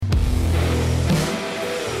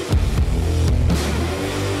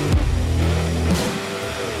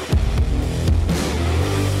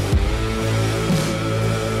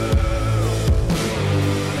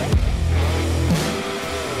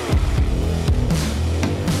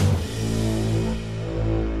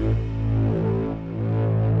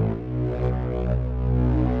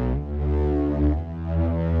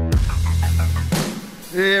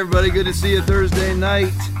Hey everybody, good to see you Thursday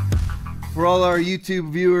night. For all our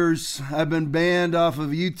YouTube viewers, I've been banned off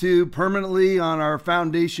of YouTube permanently on our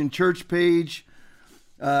Foundation Church page.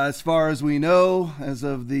 As far as we know, as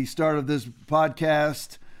of the start of this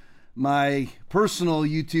podcast, my personal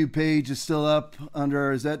YouTube page is still up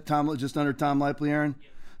under, is that Tom, just under Tom Lipley, Aaron?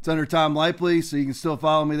 It's under Tom Lipley, so you can still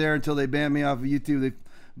follow me there until they ban me off of YouTube. They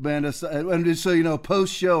banned us, and just so you know,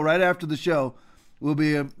 post-show, right after the show, we'll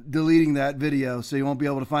be deleting that video, so you won't be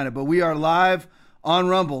able to find it. But we are live on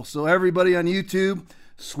Rumble, so everybody on YouTube,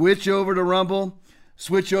 switch over to Rumble,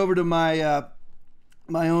 switch over to my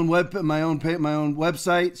my own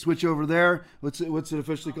website, switch over there. What's it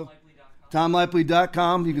officially called?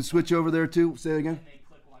 TomLipley.com. You can switch over there too. Say it again.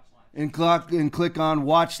 And click on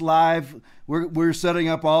Watch Live. We're setting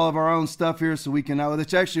up all of our own stuff here, so we can now.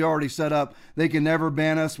 It's actually already set up. They can never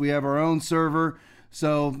ban us. We have our own server,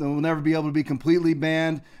 so we'll never be able to be completely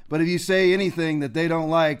banned. But if you say anything that they don't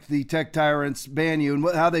like, the tech tyrants ban you.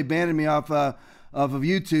 And how they banned me off of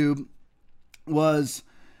YouTube was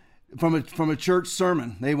from a church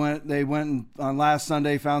sermon. They went on last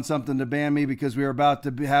Sunday, found something to ban me because we were about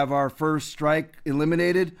to have our first strike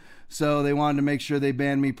eliminated. So they wanted to make sure they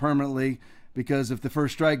banned me permanently, because if the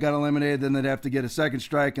first strike got eliminated, then they'd have to get a second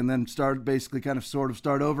strike and then start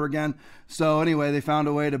over again. So anyway, they found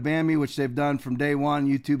a way to ban me, which they've done from day one.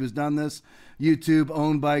 YouTube has done this. YouTube,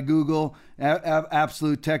 owned by Google,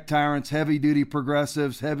 absolute tech tyrants, heavy-duty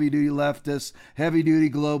progressives, heavy-duty leftists, heavy-duty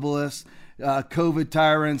globalists, COVID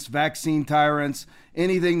tyrants, vaccine tyrants,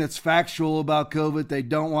 anything that's factual about COVID, they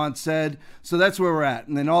don't want said. So that's where we're at.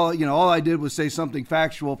 And then all I did was say something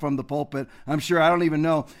factual from the pulpit. I'm sure, I don't even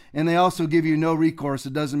know. And they also give you no recourse.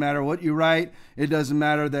 It doesn't matter what you write. It doesn't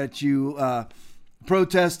matter that you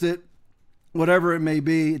protest it. Whatever it may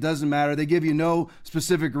be, it doesn't matter. They give you no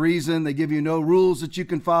specific reason. They give you no rules that you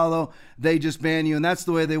can follow. They just ban you. And that's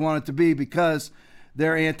the way they want it to be, because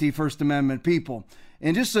they're anti-First Amendment people.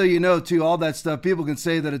 And just so you know, too, all that stuff, people can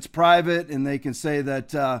say that it's private, and they can say that,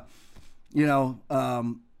 that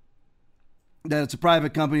it's a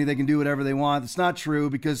private company. They can do whatever they want. It's not true,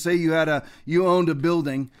 because say you owned a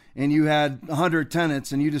building and you had 100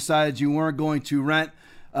 tenants, and you decided you weren't going to rent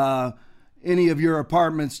any of your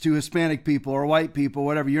apartments to Hispanic people or white people,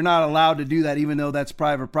 whatever. You're not allowed to do that, even though that's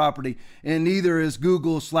private property. And neither is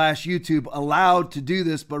Google/YouTube allowed to do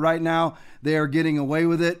this. But right now they are getting away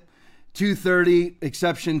with it. 230,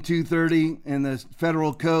 exception 230 in the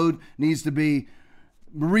federal code needs to be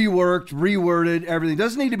reworked, reworded. Everything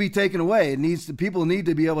doesn't need to be taken away. People need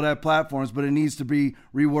to be able to have platforms, but it needs to be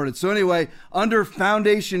reworded. So anyway, under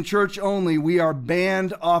Foundation Church only, we are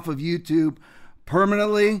banned off of YouTube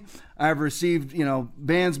permanently. I've received,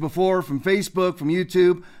 bans before from Facebook, from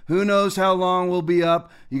YouTube. Who knows how long we'll be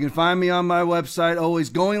up. You can find me on my website, always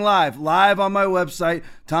going live on my website,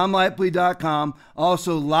 TomLipley.com.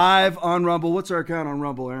 Also live on Rumble. What's our account on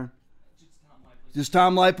Rumble, Aaron? Just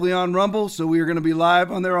Tom Lipley on Rumble. So we are going to be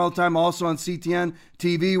live on there all the time. Also on CTN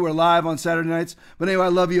TV, we're live on Saturday nights. But anyway, I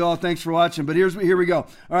love you all. Thanks for watching. But here we go. All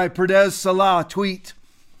right, Pervez Salah tweet.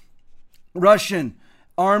 Russian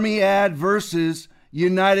Army ad versus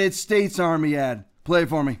United States Army ad. Play it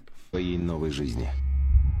for me. Твоей новой жизни.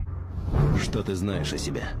 Что ты знаешь о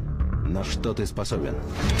себе? На что ты способен?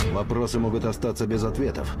 Вопросы могут остаться без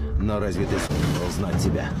ответов, но разве ты сумел знать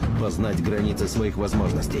себя? Познать границы своих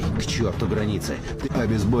возможностей? К черту границы, а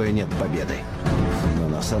без боя нет победы. Но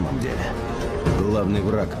на самом деле, главный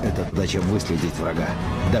враг — это задача выследить врага,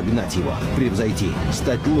 догнать его, превзойти,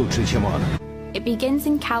 стать лучше, чем он. It begins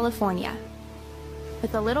in California,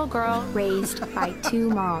 with a little girl raised by two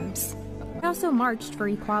moms. I also marched for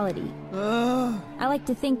equality. I like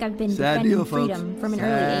to think I've been defending freedom from an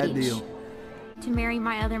early age. To marry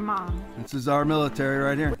my other mom. This is our military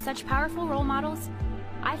right here. With such powerful role models,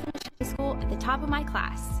 I finished high school at the top of my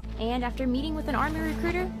class. And after meeting with an Army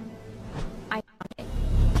recruiter, I found it.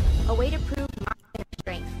 A way to prove my inner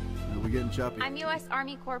strength. We're getting choppy. I'm U.S.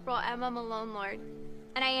 Army Corporal Emma Malone Lord,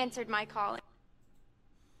 and I answered my calling.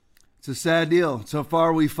 It's a sad deal. So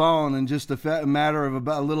far, we've fallen in just a matter of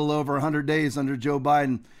about a little over 100 days under Joe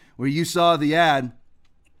Biden, where you saw the ad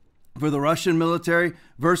for the Russian military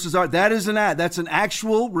versus our. That is an ad. That's an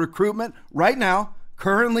actual recruitment right now,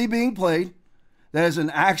 currently being played. That is an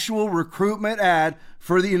actual recruitment ad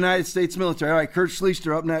for the United States military. All right, Kurt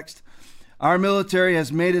Schlichter up next. Our military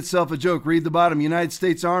has made itself a joke. Read the bottom. United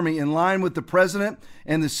States Army, in line with the President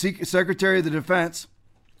and the Secretary of the Defense,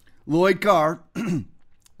 Lloyd Carr,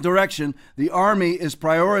 direction, the Army is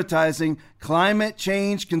prioritizing climate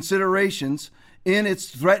change considerations in its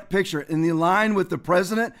threat picture. In line with the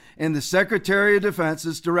President and the Secretary of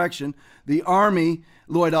Defense's direction, the Army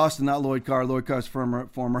Lloyd Austin, not Lloyd Carr. Lloyd Carr's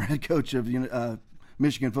former head coach of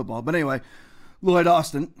Michigan football. But anyway, Lloyd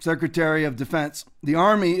Austin, Secretary of Defense. The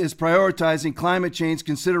Army is prioritizing climate change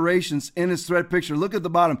considerations in its threat picture. Look at the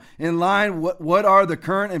bottom. In line, what are the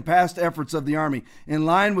current and past efforts of the Army? In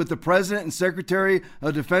line with the President and Secretary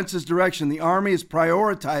of Defense's direction, the Army is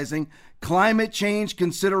prioritizing climate change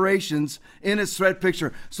considerations in its threat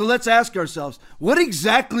picture. So let's ask ourselves, what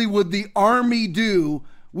exactly would the Army do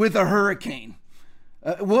with a hurricane?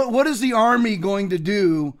 What is the Army going to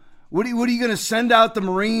do? What are you going to send out the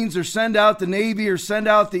Marines or send out the Navy or send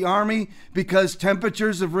out the Army because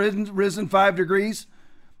temperatures have risen 5 degrees?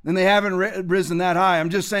 And they haven't risen that high. I'm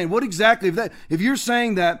just saying, what exactly, if you're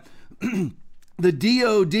saying that the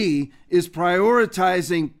DOD is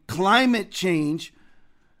prioritizing climate change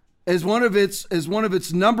as one of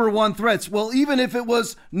its number one threats, well, even if it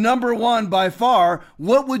was number one by far,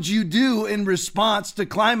 what would you do in response to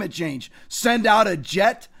climate change? Send out a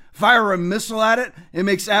jet? Fire a missile at it? It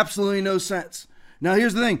makes absolutely no sense. Now,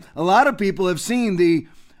 here's the thing. A lot of people have seen the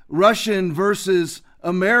Russian versus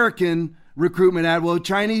American recruitment ad. Well,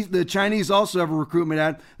 the Chinese also have a recruitment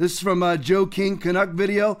ad. This is from Joe King Canuck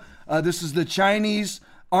video. This is the Chinese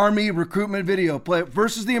Army recruitment video. Play it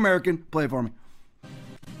versus the American. Play it for me.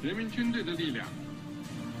 人民军队的力量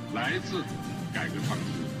来自改革创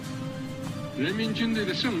新，人民军队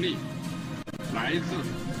的胜利来自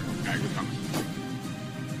改革创新。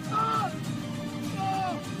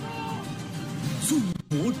祖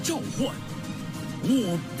国召唤，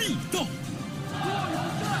我必到。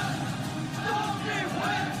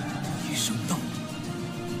一声到，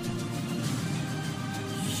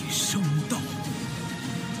一声到。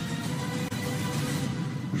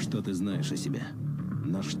Что ты знаешь о себе?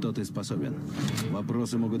 На что ты способен?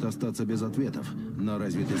 Вопросы могут остаться без ответов, но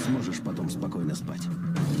разве ты сможешь потом спокойно спать?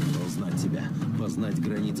 Узнать себя, познать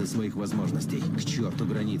границы своих возможностей. К черту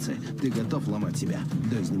границы. Ты готов ломать себя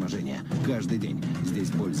до изнеможения. Каждый день здесь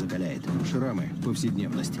боль закаляет. Шрамы,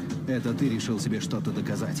 повседневность. Это ты решил себе что-то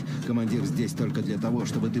доказать. Командир здесь только для того,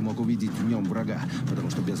 чтобы ты мог увидеть в нем врага. Потому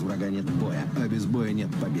что без врага нет боя, а без боя нет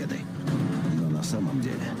победы. Но на самом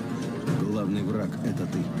деле главный враг — это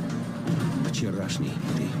ты. Вчерашний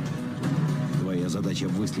ты. Твоя задача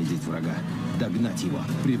выследить врага, догнать его,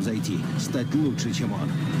 превзойти, стать лучше, чем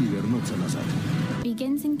он, и вернуться назад.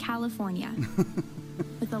 Begins in California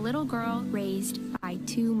with a little girl raised by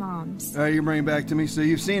 2 moms. All right, you bring it back to me. So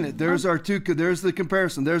you've seen it. There's there's the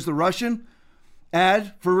comparison. There's the Russian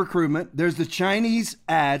ad for recruitment. There's the Chinese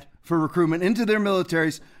ad for recruitment into their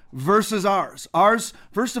militaries versus ours. Ours,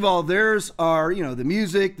 first of all, theirs are, the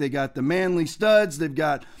music. They got the manly studs. They've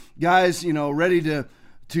got guys, ready to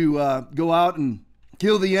go out and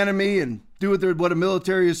kill the enemy and do what a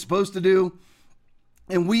military is supposed to do.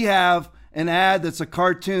 And we have an ad that's a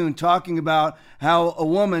cartoon talking about how a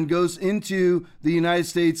woman goes into the United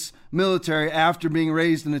States military after being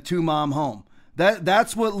raised in a 2-mom home.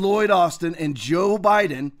 That's what Lloyd Austin and Joe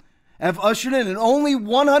Biden have ushered in only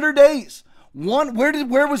 100 days.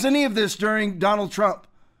 Where was any of this during Donald Trump?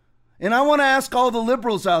 And I want to ask all the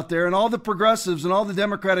liberals out there and all the progressives and all the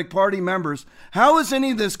Democratic Party members, how is any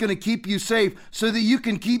of this going to keep you safe so that you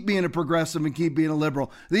can keep being a progressive and keep being a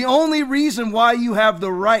liberal? The only reason why you have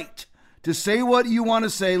the right to say what you want to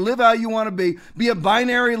say, live how you want to be a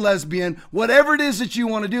binary lesbian, whatever it is that you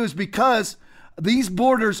want to do, is because these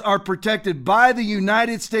borders are protected by the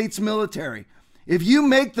United States military. If you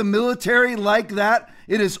make the military like that,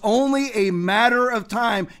 it is only a matter of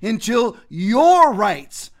time until your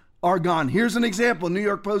rights are gone. Here's an example, New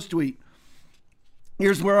York Post tweet.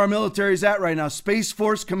 Here's where our military is at right now. Space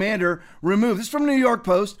Force commander removed. This is from New York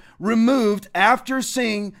Post. Removed after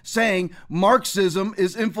saying Marxism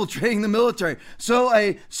is infiltrating the military. So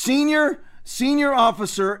a senior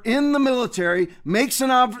officer in the military makes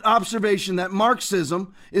an observation that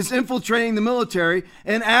Marxism is infiltrating the military,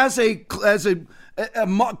 and as a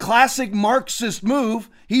classic Marxist move,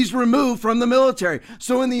 he's removed from the military.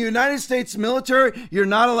 So in the United States military, you're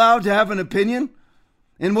not allowed to have an opinion.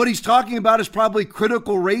 And what he's talking about is probably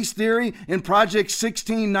critical race theory in Project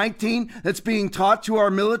 1619 that's being taught to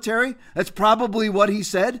our military. That's probably what he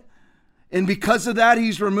said. And because of that,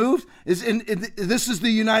 he's removed. This is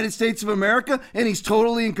the United States of America, and he's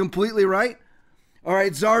totally and completely right. All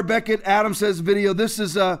right, Czar Beckett Adams says video. This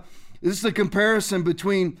is a comparison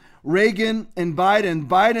between Reagan and Biden.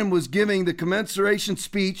 Biden was giving the commensuration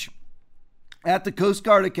speech at the Coast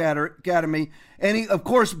Guard Academy. And of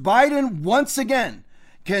course, Biden, once again,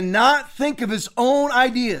 cannot think of his own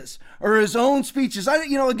ideas. or his own speeches.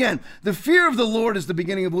 Again, the fear of the Lord is the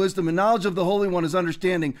beginning of wisdom, and knowledge of the Holy One is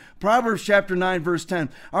understanding. Proverbs chapter 9, verse 10.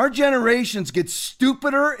 Our generations get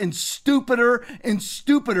stupider and stupider and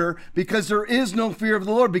stupider because there is no fear of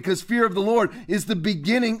the Lord, because fear of the Lord is the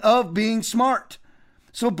beginning of being smart.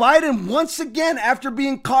 So Biden, once again, after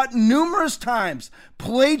being caught numerous times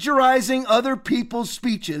plagiarizing other people's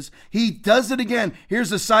speeches, he does it again.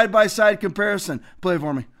 Here's a side-by-side comparison. Play it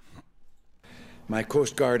for me. My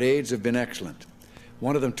Coast Guard aides have been excellent.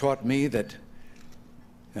 One of them taught me that,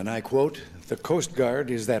 and I quote, "The Coast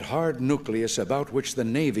Guard is that hard nucleus about which the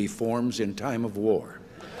Navy forms in time of war."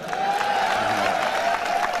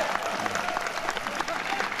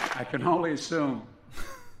 I can only assume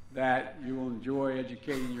that you will enjoy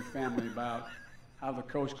educating your family about how the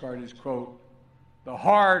Coast Guard is, quote, the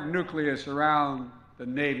hard nucleus around the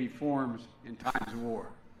Navy forms in times of war.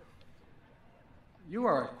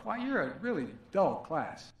 You're a really dull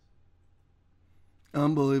class.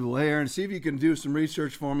 Unbelievable. Hey, Aaron, see if you can do some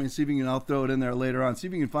research for me and see if you can, I'll throw it in there later on. See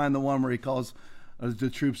if you can find the one where he calls the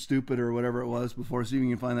troops stupid or whatever it was before. See if you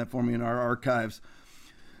can find that for me in our archives.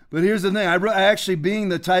 But here's the thing. I actually, being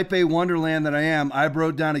the type A wonderland that I am, I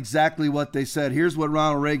wrote down exactly what they said. Here's what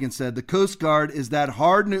Ronald Reagan said. The Coast Guard is that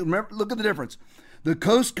hard, remember, look at the difference. The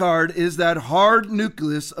Coast Guard is that hard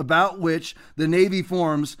nucleus about which the Navy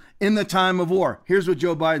forms in the time of war. Here's what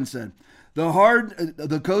Joe Biden said.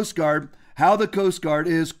 The Coast Guard, how the Coast Guard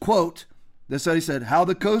is, quote, that's what he said, how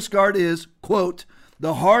the Coast Guard is, quote,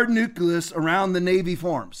 the hard nucleus around the Navy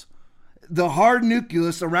forms. The hard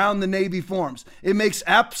nucleus around the Navy forms. It makes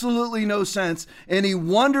absolutely no sense, and he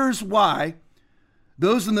wonders why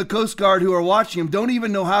those in the Coast Guard who are watching him don't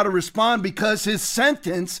even know how to respond because his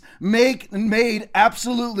sentence made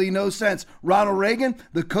absolutely no sense. Ronald Reagan,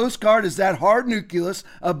 the Coast Guard is that hard nucleus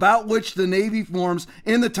about which the Navy forms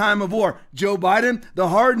in the time of war. Joe Biden, the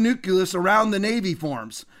hard nucleus around the Navy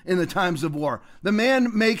forms in the times of war. The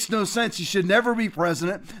man makes no sense. He should never be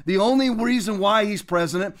president. The only reason why he's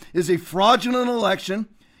president is a fraudulent election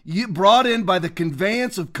brought in by the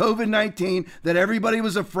conveyance of COVID-19 that everybody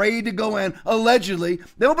was afraid to go in. Allegedly,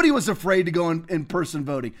 nobody was afraid to go in-person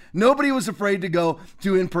voting. Nobody was afraid to go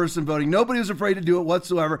to in-person voting. Nobody was afraid to do it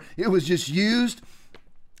whatsoever. It was just used.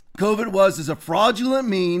 COVID was as a fraudulent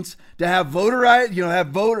means to have voter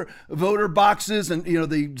boxes and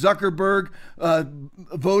the Zuckerberg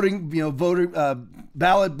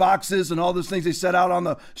ballot boxes and all those things they set out on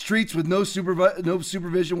the streets with no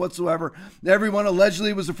supervision whatsoever. Everyone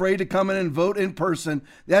allegedly was afraid to come in and vote in person.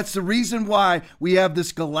 That's the reason why we have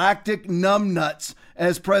this galactic numbnuts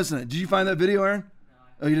as president. Did you find that video, Aaron?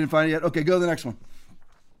 Oh, you didn't find it yet? Okay, go to the next one.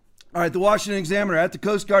 All right, the Washington Examiner at the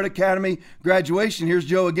Coast Guard Academy graduation. Here's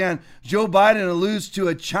Joe again. Joe Biden alludes to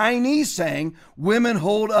a Chinese saying, women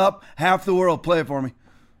hold up half the world. Play it for me.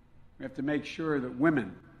 We have to make sure that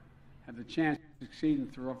women have the chance to succeed and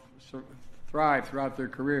thrive throughout their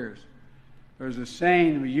careers. There's a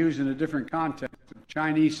saying we use in a different context, a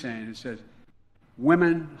Chinese saying. It says,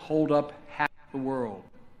 women hold up half the world.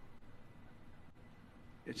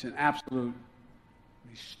 It's an absolutely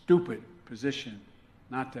stupid position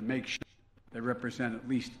not to make sure they represent at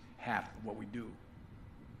least half of what we do.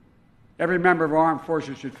 Every member of our armed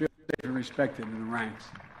forces should feel safe and respected in the ranks.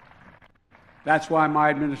 That's why my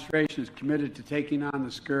administration is committed to taking on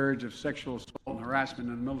the scourge of sexual assault and harassment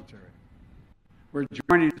in the military. You're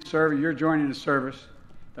joining a service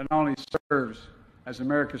that not only serves as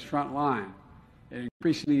America's front line, it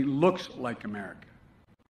increasingly looks like America.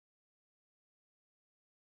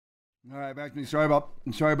 All right, back to me. Sorry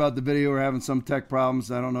about the video. We're having some tech problems.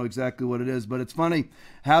 I don't know exactly what it is, but it's funny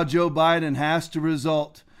how Joe Biden has to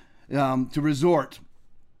resort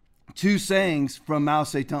to sayings from Mao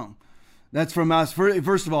Zedong. That's from Mao.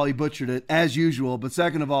 First of all, he butchered it as usual. But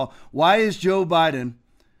second of all, why is Joe Biden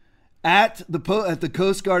at the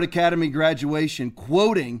Coast Guard Academy graduation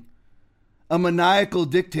quoting a maniacal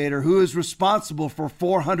dictator who is responsible for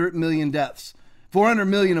 400 million deaths? 400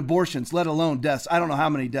 million abortions, let alone deaths. I don't know how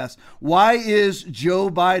many deaths. Why is Joe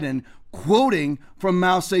Biden quoting from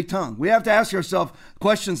Mao Zedong? We have to ask ourselves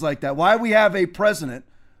questions like that. Why we have a president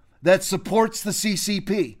that supports the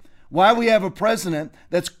CCP? Why we have a president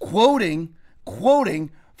that's quoting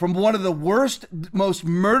from one of the worst, most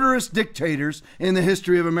murderous dictators in the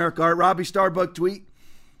history of America? All right, Robbie Starbuck tweet.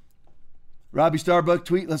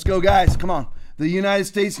 Let's go, guys. Come on. The United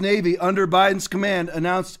States Navy, under Biden's command,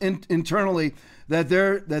 announced internally that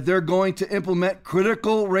they're going to implement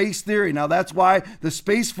critical race theory. Now, that's why the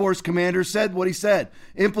Space Force commander said what he said.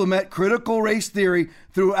 Implement critical race theory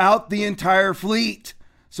throughout the entire fleet.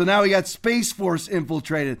 So now we got Space Force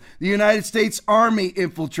infiltrated, the United States Army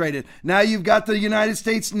infiltrated. Now you've got the United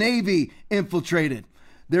States Navy infiltrated.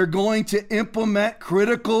 They're going to implement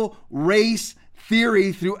critical race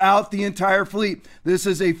theory throughout the entire fleet. This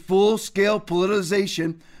is a full-scale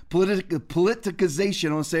politicization, I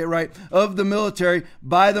want to say it right, of the military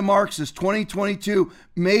by the Marxists. 2022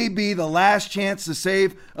 may be the last chance to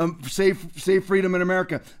save freedom in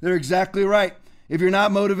America. They're exactly right. If you're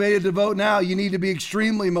not motivated to vote now, you need to be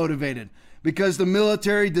extremely motivated, because the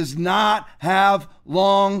military does not have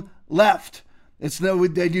long left.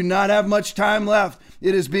 They do not have much time left.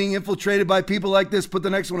 It is being infiltrated by people like this. Put the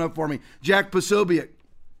next one up for me. Jack Posobiec.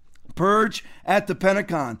 Purge at the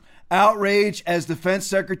Pentagon. Outrage as Defense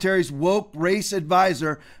Secretary's woke race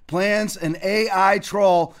advisor plans an AI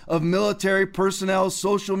trawl of military personnel's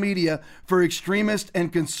social media for extremist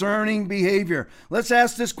and concerning behavior. Let's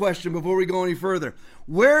ask this question before we go any further.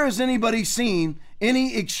 Where has anybody seen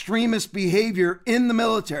any extremist behavior in the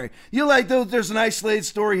military? You like, there's an isolated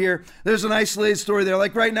story here. There's an isolated story there.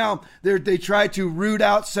 Like right now, they try to root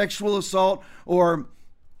out sexual assault or,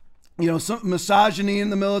 some misogyny in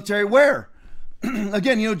the military. Where?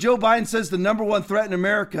 Again, Joe Biden says the number one threat in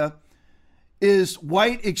America is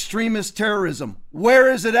white extremist terrorism.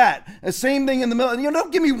 Where is it at? The same thing in the military.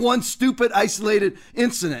 Don't give me one stupid isolated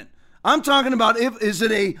incident. I'm talking about is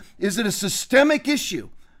it a systemic issue?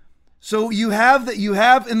 So you have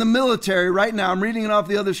in the military right now, I'm reading it off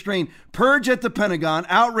the other screen, purge at the Pentagon,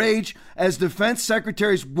 outrage as Defense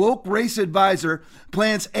Secretary's woke race advisor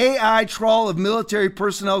plans AI trawl of military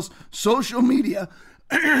personnel's social media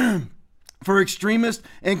for extremist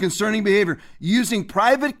and concerning behavior, using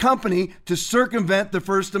private company to circumvent the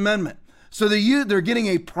First Amendment. So they're getting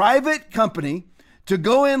a private company to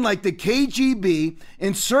go in like the KGB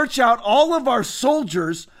and search out all of our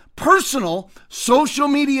soldiers' personal social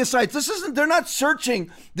media sites. They're not searching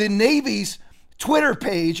the Navy's Twitter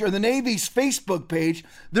page or the Navy's Facebook page.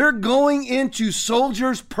 They're going into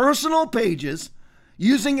soldiers' personal pages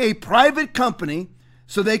using a private company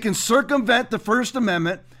so they can circumvent the First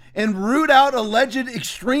Amendment and root out alleged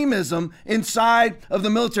extremism inside of the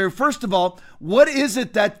military. First of all, what is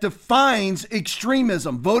it that defines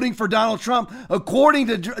extremism? Voting for Donald Trump, according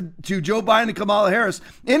to Joe Biden and Kamala Harris,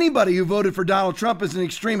 anybody who voted for Donald Trump is an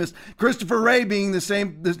extremist. Christopher Wray being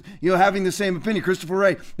having the same opinion. Christopher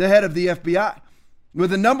Wray, the head of the FBI. With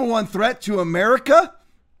the number one threat to America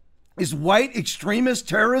is white extremist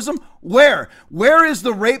terrorism. Where is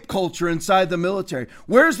the rape culture inside the military?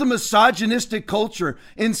 Where's the misogynistic culture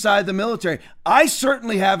inside the military? I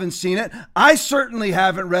certainly haven't seen it. I certainly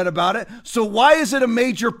haven't read about it. So why is it a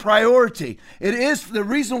major priority? It is. The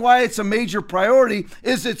reason why it's a major priority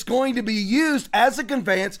is it's going to be used as a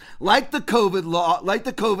conveyance, like the COVID law, like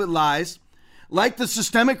the COVID lies, like the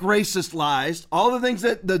systemic racist lies, all the things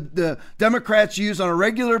that the Democrats use on a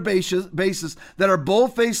regular basis that are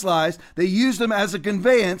bold-faced lies. They use them as a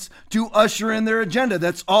conveyance to usher in their agenda.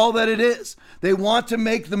 That's all that it is. They want to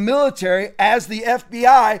make the military as the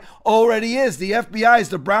FBI already is. The FBI is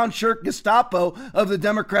the brown shirt Gestapo of the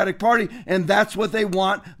Democratic Party, and that's what they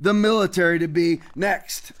want the military to be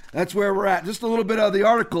next. That's where we're at. Just a little bit of the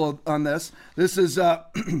article on this. This is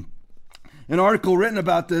an article written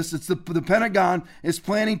about this. It's the Pentagon is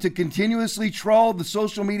planning to continuously trawl the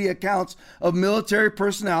social media accounts of military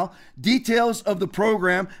personnel. Details of the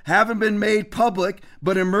program haven't been made public,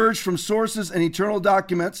 but emerged from sources and internal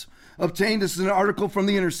documents obtained. This is an article from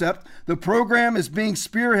The Intercept. The program is being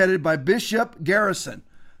spearheaded by Bishop Garrison.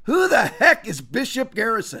 Who the heck is Bishop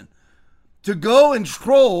Garrison? To go and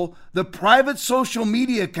troll the private social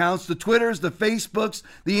media accounts, the Twitters, the Facebooks,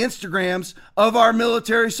 the Instagrams of our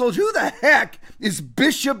military soldiers. Who the heck is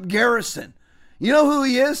Bishop Garrison? You know who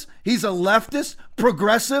he is? He's a leftist,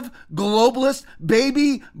 progressive, globalist,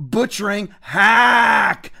 baby butchering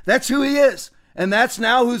hack. That's who he is. And that's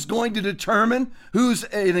now who's going to determine who's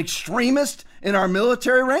an extremist in our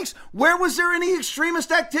military ranks. Where was there any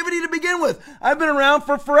extremist activity to begin with? I've been around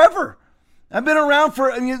for forever. I've been around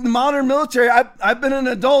for the modern military. I've been an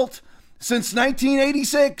adult since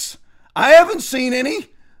 1986. I haven't seen any.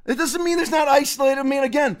 It doesn't mean there's not isolated. I mean,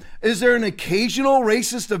 again, is there an occasional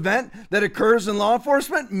racist event that occurs in law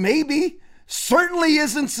enforcement? Maybe. Certainly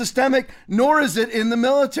isn't systemic, nor is it in the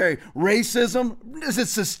military. Racism, is it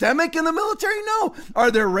systemic in the military? No.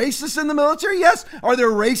 Are there racists in the military? Yes. Are there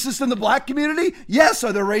racists in the black community? Yes.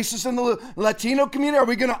 Are there racists in the Latino community? Are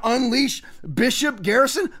we going to unleash Bishop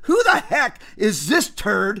Garrison? Who the heck is this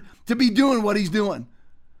turd to be doing what he's doing?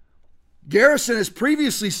 Garrison has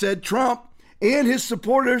previously said Trump and his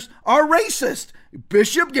supporters are racist.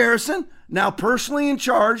 Bishop Garrison, now personally in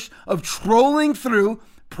charge of trolling through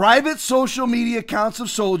private social media accounts of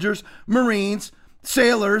soldiers, Marines,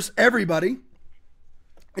 sailors, everybody.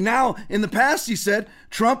 And now, in the past, he said,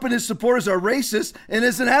 Trump and his supporters are racist and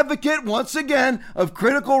is an advocate, once again, of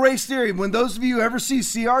critical race theory. When those of you who ever see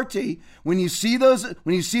CRT, when you see that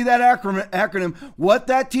acronym, what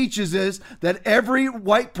that teaches is that every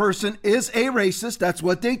white person is a racist. That's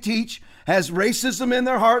what they teach. Has racism in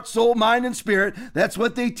their heart, soul, mind, and spirit. That's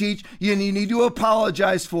what they teach. You need to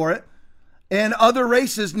apologize for it. And other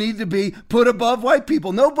races need to be put above white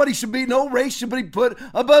people. No race should be put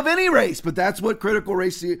above any race. But that's what critical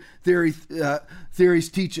race theories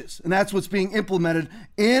teaches. And that's what's being implemented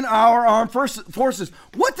in our armed forces.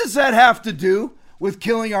 What does that have to do with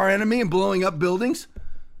killing our enemy and blowing up buildings?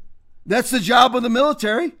 That's the job of the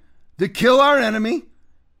military, to kill our enemy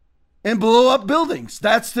and blow up buildings.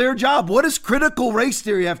 That's their job. What does critical race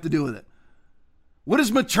theory have to do with it? What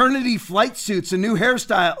does maternity flight suits and new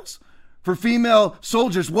hairstyles for female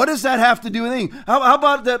soldiers? What does that have to do with anything? How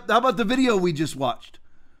about the video we just watched,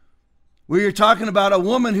 where you're talking about a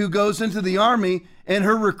woman who goes into the Army and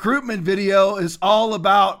her recruitment video is all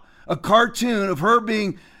about a cartoon of her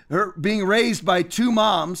being raised by two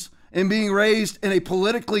moms and being raised in a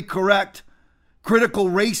politically correct critical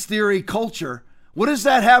race theory culture? What does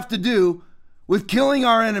that have to do with killing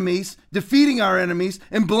our enemies, defeating our enemies,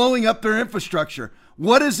 and blowing up their infrastructure?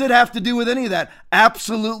 What does it have to do with any of that?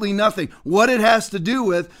 Absolutely nothing. What it has to do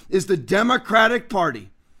with is the Democratic Party,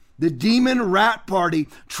 the demon rat party,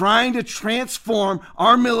 trying to transform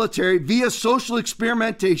our military via social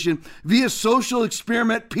experimentation, being a social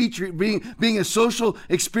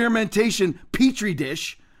experimentation petri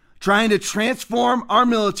dish, trying to transform our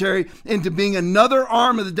military into being another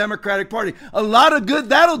arm of the Democratic Party. A lot of good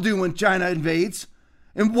that'll do when China invades,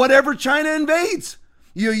 and whatever China invades.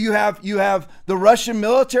 You have the Russian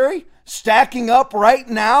military stacking up right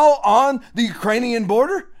now on the Ukrainian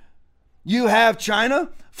border. You have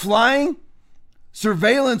China flying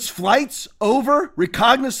surveillance flights over,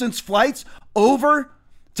 reconnaissance flights over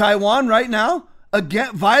Taiwan right now,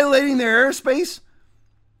 again violating their airspace.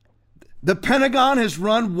 The Pentagon has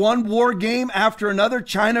run one war game after another,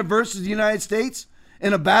 China versus the United States,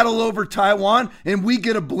 in a battle over Taiwan, and we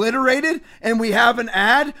get obliterated, and we have an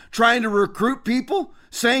ad trying to recruit people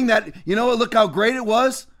saying that, look how great it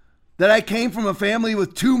was that I came from a family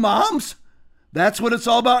with two moms. That's what it's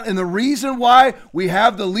all about. And the reason why we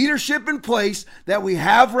have the leadership in place that we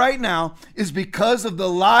have right now is because of the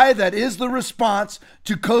lie that is the response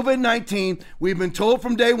to COVID-19. We've been told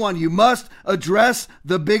from day one, you must address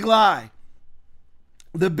the big lie.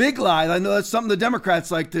 The big lie, I know that's something the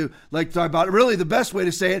Democrats like to talk about. Really, the best way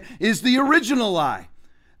to say it is the original lie.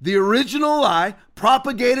 The original lie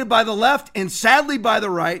propagated by the left and sadly by the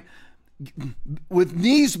right, with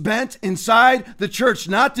knees bent inside the church,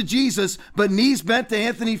 not to Jesus, but knees bent to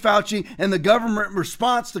Anthony Fauci and the government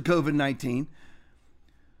response to COVID-19.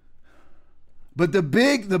 But the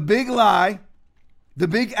big lie, the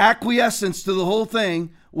big acquiescence to the whole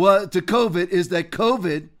thing, to COVID, is that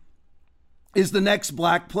COVID is the next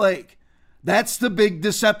Black Plague. That's the big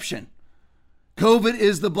deception. COVID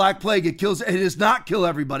is the Black Plague. It does not kill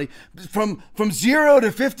everybody. From 0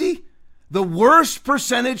 to 50, the worst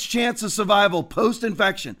percentage chance of survival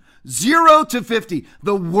post-infection, 0 to 50,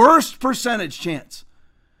 the worst percentage chance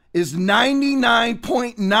is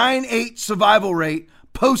 99.98 survival rate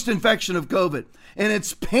post-infection of COVID. And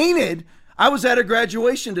it's painted. I was at a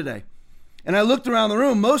graduation today, and I looked around the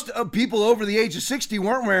room. Most of people over the age of 60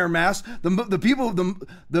 weren't wearing masks. The people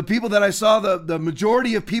that I saw, the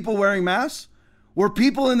majority of people wearing masks were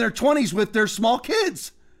people in their 20s with their small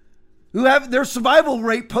kids, who have their survival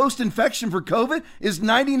rate post-infection for COVID is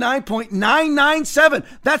 99.997.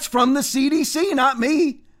 That's from the CDC, not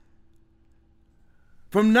me.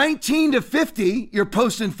 From 19 to 50, your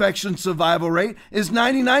post-infection survival rate is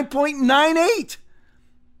 99.98.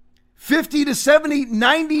 50 to 70,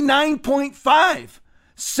 99.5.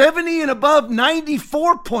 70 and above,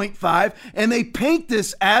 94.5. And they paint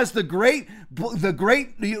this as the great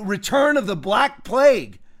return of the Black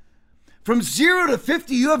Plague. From 0 to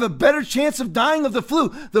 50, you have a better chance of dying of the flu.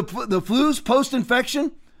 The flu's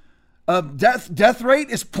post-infection death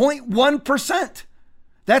rate is 0.1%.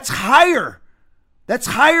 That's higher. That's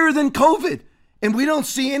higher than COVID. And we don't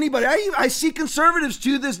see anybody. I see conservatives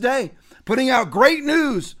to this day putting out great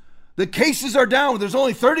news. The cases are down. There's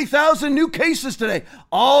only 30,000 new cases today.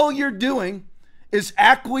 All you're doing is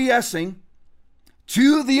acquiescing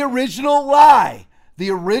to the original lie.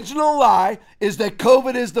 The original lie is that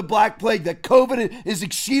COVID is the Black Plague, that COVID is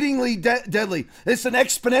exceedingly deadly. It's an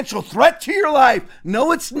exponential threat to your life.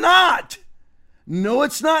 No, it's not. No,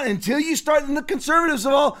 it's not. Until you start, and the conservatives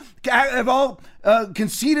have all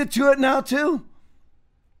conceded to it now too.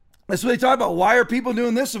 That's what they talk about. Why are people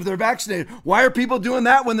doing this if they're vaccinated? Why are people doing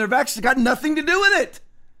that when they're vaccinated? Got nothing to do with it.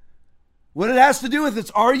 What it has to do with is,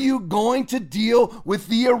 are you going to deal with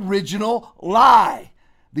the original lie?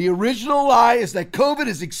 The original lie is that COVID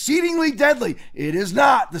is exceedingly deadly. It is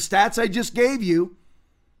not. The stats I just gave you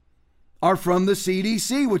are from the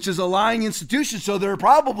CDC, which is a lying institution, so they're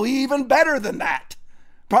probably even better than that.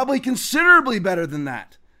 Probably considerably better than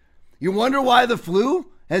that. You wonder why the flu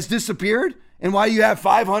has disappeared and why you have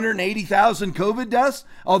 580,000 COVID deaths,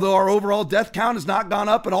 although our overall death count has not gone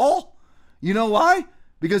up at all? You know why?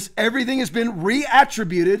 Because everything has been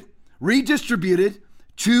redistributed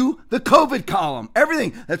to the COVID column.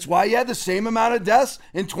 Everything. That's why you had the same amount of deaths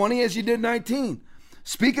in 20 as you did 19.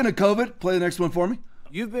 Speaking of COVID, play the next one for me.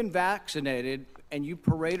 You've been vaccinated and you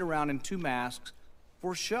parade around in 2 masks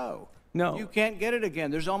for show. No. You can't get it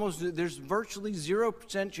again. There's virtually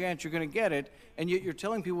 0% chance you're going to get it, and yet you're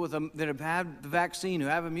telling people that have had the vaccine, who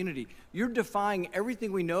have immunity. You're defying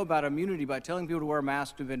everything we know about immunity by telling people to wear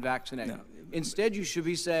masks who've been vaccinated. No. Instead, you should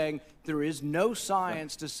be saying there is no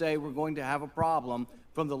science to say we're going to have a problem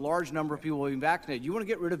from the large number of people being vaccinated. You want to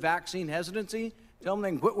get rid of vaccine hesitancy? Tell them they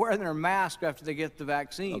can quit wearing their mask after they get the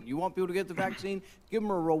vaccine. Okay. You want people to get the vaccine? Give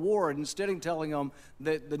them a reward instead of telling them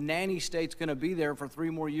that the nanny state's going to be there for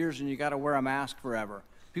 3 more years and you got to wear a mask forever.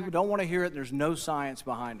 People don't want to hear it. There's no science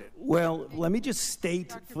behind it. Well, let me just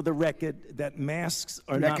state for the record that masks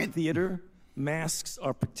are not theater. Masks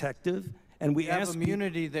are protective. And we have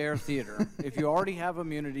immunity there, theater. If you already have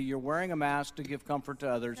immunity, you're wearing a mask to give comfort to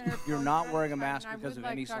others. You're not wearing a mask because of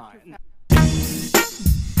any science.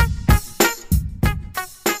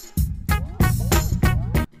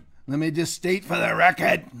 Let me just state for the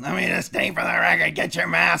record, get your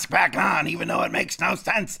mask back on, even though it makes no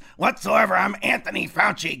sense whatsoever. I'm Anthony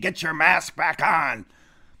Fauci. Get your mask back on.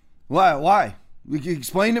 Why? We can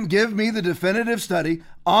explain them. Give me the definitive study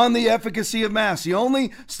on the efficacy of masks. The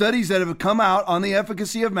only studies that have come out on the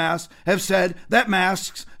efficacy of masks have said that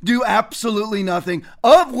masks do absolutely nothing,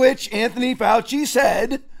 of which Anthony Fauci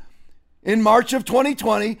said in March of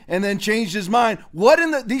 2020 and then changed his mind.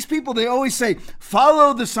 These people, they always say,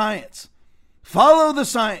 follow the science. Follow the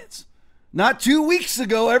science. Not 2 weeks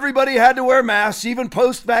ago, everybody had to wear masks, even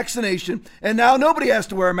post-vaccination, and now nobody has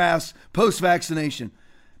to wear masks post-vaccination.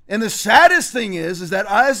 And the saddest thing is that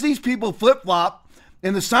as these people flip-flop,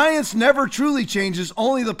 and the science never truly changes,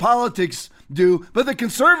 only the politics do, but the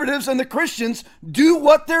conservatives and the Christians do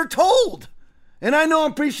what they're told. And I know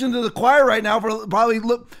I'm preaching to the choir right now. For probably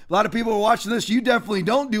a lot of people are watching this. You definitely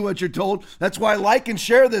don't do what you're told. That's why like and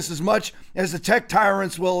share this as much as the tech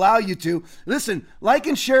tyrants will allow you to. Listen, like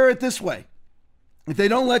and share it this way. If they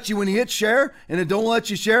don't let you, when you hit share and it don't let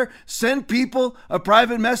you share, send people a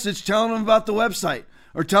private message telling them about the website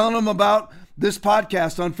or telling them about this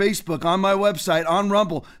podcast on Facebook, on my website, on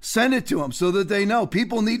Rumble. Send it to them so that they know.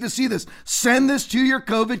 People need to see this. Send this to your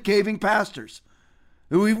COVID caving pastors.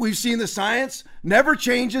 We've seen the science never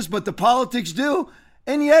changes, but the politics do.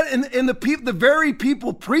 And yet, the very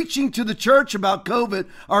people preaching to the church about COVID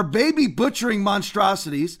are baby butchering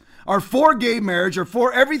monstrosities, are for gay marriage, are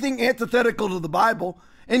for everything antithetical to the Bible,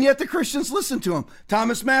 and yet the Christians listen to them.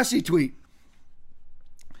 Thomas Massey tweet.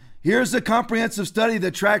 Here's a comprehensive study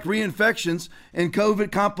that tracked reinfections and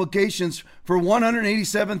COVID complications for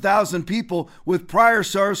 187,000 people with prior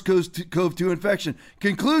SARS-CoV-2 infection.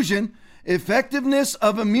 Conclusion: effectiveness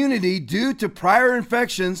of immunity due to prior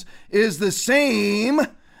infections is the same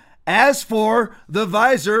as for the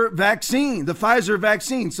Pfizer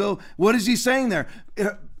vaccine. So what is he saying there?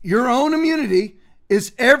 Your own immunity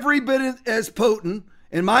is every bit as potent,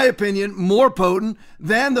 in my opinion, more potent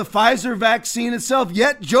than the Pfizer vaccine itself.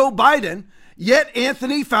 Yet Joe Biden, yet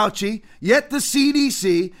Anthony Fauci, yet the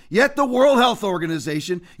CDC, yet the World Health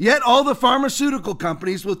Organization, yet all the pharmaceutical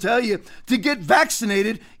companies will tell you to get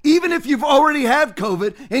vaccinated even if you've already had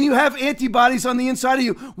COVID and you have antibodies on the inside of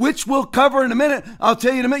you, which we'll cover in a minute. I'll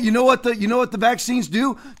tell you in a minute. You know what the vaccines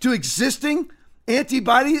do to existing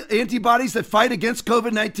antibodies that fight against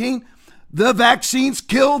COVID-19? The vaccines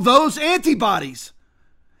kill those antibodies.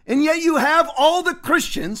 And yet you have all the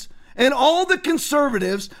Christians and all the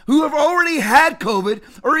conservatives who have already had COVID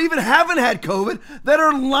or even haven't had COVID that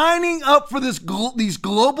are lining up for these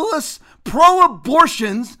globalist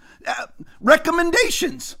pro-abortion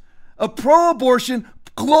recommendations. A pro-abortion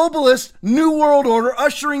globalist new world order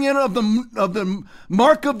ushering in of the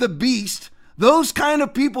mark of the beast. Those kind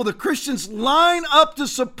of people the Christians line up to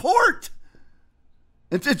support.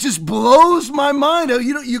 It just blows my mind.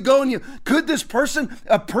 You go and could this person,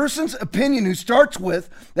 a person's opinion who starts with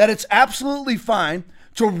that it's absolutely fine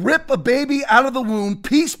to rip a baby out of the womb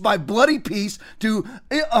piece by bloody piece, to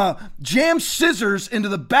jam scissors into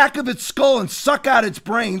the back of its skull and suck out its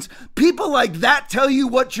brains. People like that tell you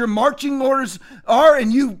what your marching orders are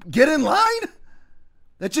and you get in line?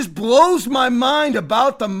 That just blows my mind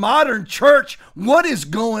about the modern church. What is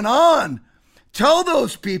going on? Tell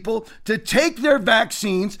those people to take their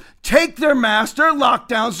vaccines, take their masks, their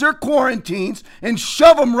lockdowns, their quarantines, and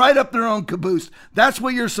shove them right up their own caboose. That's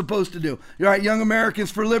what you're supposed to do. All right, Young Americans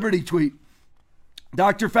for Liberty tweet.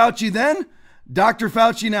 Dr. Fauci then, Dr.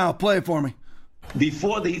 Fauci now. Play it for me.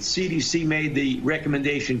 Before the CDC made the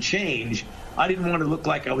recommendation change, I didn't want to look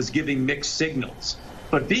like I was giving mixed signals.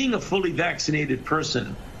 But being a fully vaccinated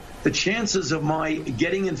person, the chances of my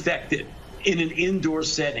getting infected in an indoor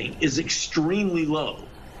setting is extremely low.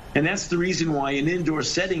 And that's the reason why in indoor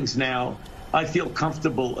settings now, I feel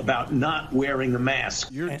comfortable about not wearing a mask.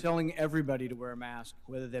 You're telling everybody to wear a mask,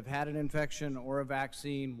 whether they've had an infection or a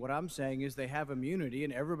vaccine. What I'm saying is they have immunity,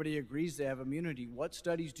 and everybody agrees they have immunity. What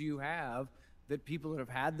studies do you have that people that have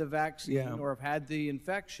had the vaccine or have had the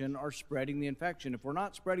infection are spreading the infection? If we're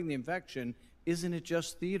not spreading the infection, isn't it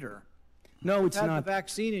just theater? No, it's not. not. The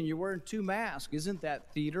vaccine and you're wearing 2 masks. Isn't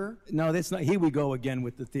that theater? No, that's not. Here we go again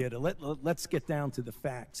with the theater. Let's get down to the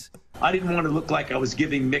facts. I didn't want to look like I was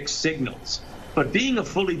giving mixed signals. But being a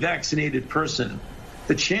fully vaccinated person,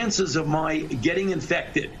 the chances of my getting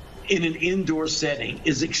infected in an indoor setting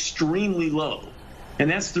is extremely low. And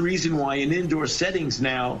that's the reason why in indoor settings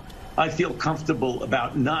now, I feel comfortable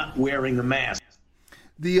about not wearing a mask.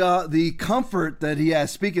 The comfort that he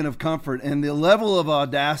has, speaking of comfort, and the level of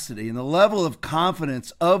audacity and the level of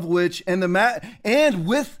confidence of which, and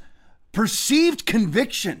with perceived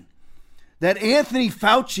conviction that Anthony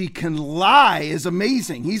Fauci can lie is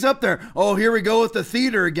amazing. He's up there. Oh, here we go with the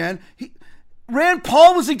theater again. Rand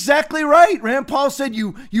Paul was exactly right. Rand Paul said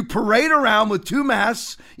you parade around with 2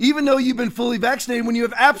 masks, even though you've been fully vaccinated, when you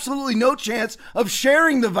have absolutely no chance of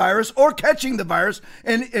sharing the virus or catching the virus.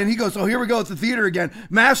 And he goes, oh, here we go at the theater again.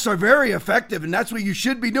 Masks are very effective, and that's what you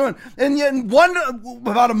should be doing. And yet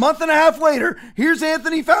about a month and a half later, here's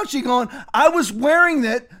Anthony Fauci going, I was wearing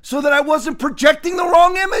it so that I wasn't projecting the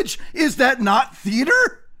wrong image. Is that not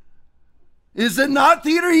theater? Is it not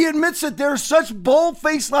theater? He admits it. They're such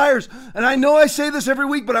bold-faced liars. And I know I say this every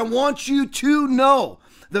week, but I want you to know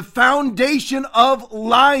the foundation of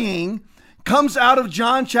lying comes out of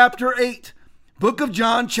John chapter 8. Book of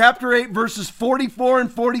John chapter 8, verses 44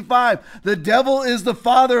 and 45. The devil is the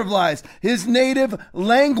father of lies. His native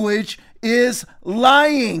language is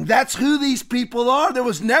lying. That's who these people are. There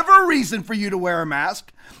was never a reason for you to wear a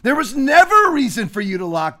mask. There was never a reason for you to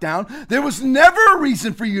lock down. There was never a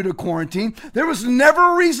reason for you to quarantine. There was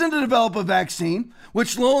never a reason to develop a vaccine,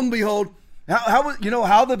 which lo and behold,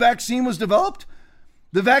 how the vaccine was developed?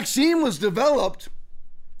 The vaccine was developed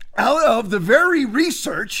out of the very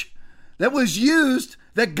research that was used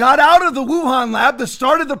that got out of the Wuhan lab that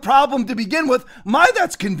started the problem to begin with.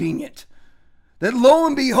 That's convenient. That lo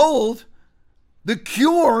and behold, the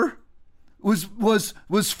cure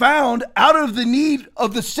was found out of the need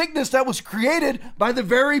of the sickness that was created by the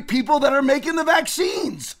very people that are making the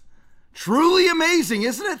vaccines. Truly amazing,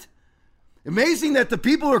 isn't it? Amazing that the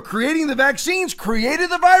people who are creating the vaccines created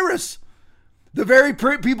the virus. The very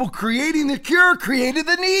people creating the cure created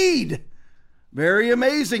the need. Very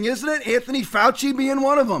amazing, isn't it? Anthony Fauci being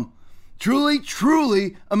one of them. Truly,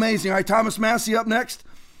 truly amazing. All right, Thomas Massey up next.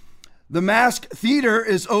 The mask theater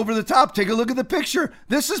is over the top. Take a look at the picture.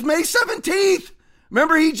 This is May 17th.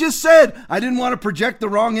 Remember, he just said, I didn't want to project the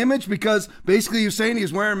wrong image because basically he was saying he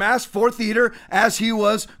was wearing a mask for theater as he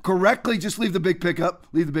was correctly. Just leave the big pickup.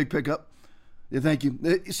 Leave the big pickup. Yeah, thank you.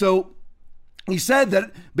 So he said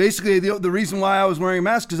that basically the reason why I was wearing a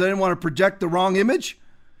mask is I didn't want to project the wrong image.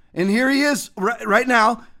 And here he is right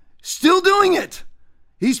now, still doing it.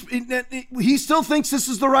 He still thinks this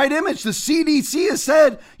is the right image. The CDC has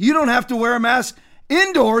said you don't have to wear a mask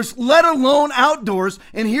indoors, let alone outdoors.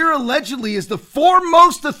 And here allegedly is the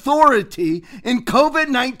foremost authority in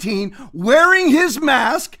COVID-19 wearing his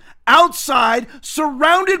mask outside,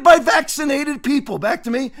 surrounded by vaccinated people. Back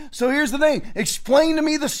to me. So here's the thing. Explain to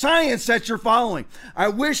me the science that you're following. I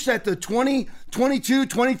wish that the 20, 22,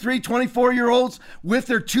 23, 24-year-olds with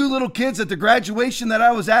their 2 little kids at the graduation that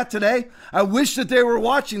I was at today, I wish that they were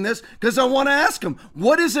watching this because I want to ask them,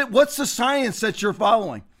 what's the science that you're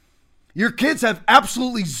following? Your kids have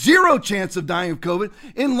absolutely 0 chance of dying of COVID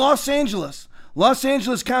in Los Angeles. Los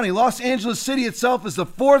Angeles County, Los Angeles City itself is the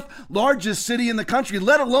 4th largest city in the country,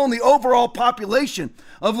 let alone the overall population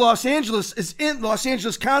of Los Angeles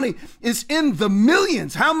County is in the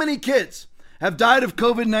millions. How many kids have died of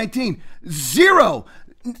COVID-19? 0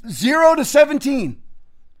 to 17.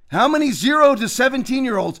 How many 0 to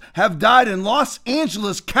 17-year-olds have died in Los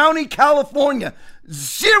Angeles County, California?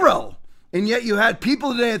 0. And yet you had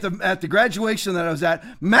people today at the graduation that I was at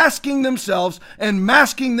masking themselves and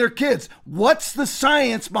masking their kids. What's the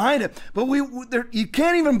science behind it? But you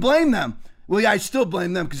can't even blame them. Well, yeah, I still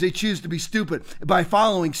blame them because they choose to be stupid by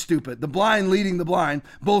following stupid. The blind leading the blind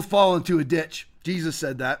both fall into a ditch. Jesus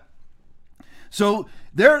said that. So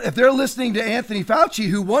if they're listening to Anthony Fauci,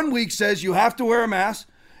 who one week says you have to wear a mask,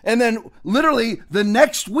 and then literally the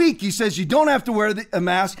next week he says you don't have to wear a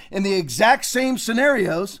mask in the exact same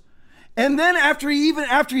scenarios. And then after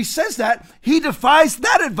he says that, he defies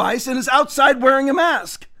that advice and is outside wearing a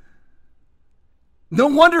mask. No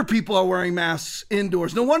wonder people are wearing masks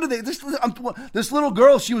indoors. No wonder this little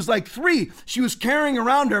girl, she was like 3. She was carrying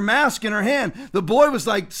around her mask in her hand. The boy was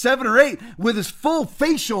like 7 or 8 with his full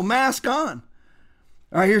facial mask on.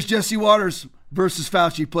 All right, here's Jesse Waters versus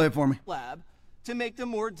Fauci. Play it for me. Lab to make them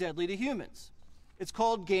more deadly to humans. It's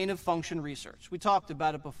called gain-of-function research. We talked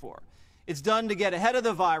about it before. It's done to get ahead of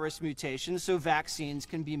the virus mutations so vaccines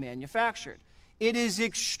can be manufactured. It is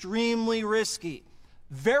extremely risky,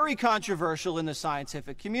 very controversial in the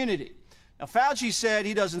scientific community. Now, Fauci said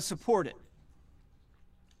he doesn't support it.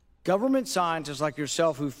 Government scientists like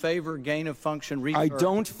yourself who favor gain-of-function research. I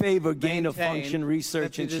don't favor gain-of-function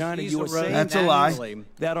research in China. You are saying that's a lie.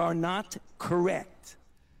 That are not correct.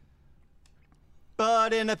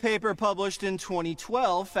 But in a paper published in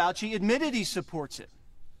 2012, Fauci admitted he supports it.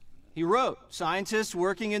 He wrote, scientists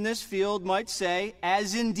working in this field might say,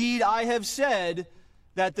 as indeed I have said,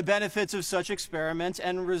 that the benefits of such experiments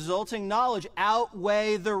and resulting knowledge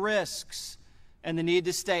outweigh the risks, and the need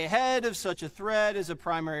to stay ahead of such a threat is a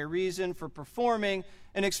primary reason for performing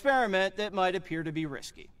an experiment that might appear to be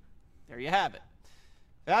risky. There you have it.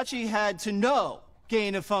 Fauci had to know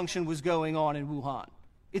gain-of-function was going on in Wuhan.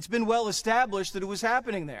 It's been well established that it was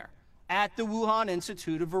happening there at the Wuhan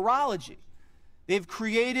Institute of Virology. They've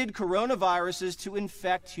created coronaviruses to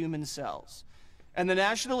infect human cells. And the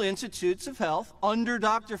National Institutes of Health, under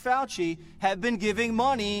Dr. Fauci, have been giving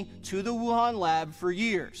money to the Wuhan lab for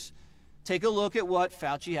years. Take a look at what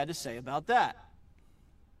Fauci had to say about that.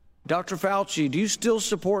 Dr. Fauci, do you still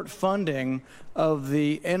support funding of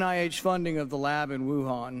the NIH funding of the lab in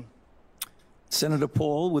Wuhan? Senator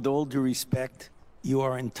Paul, with all due respect, you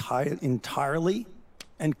are entirely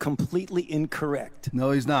and completely incorrect.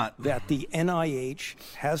 No, he's not. That the NIH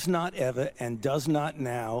has not ever and does not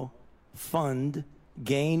now fund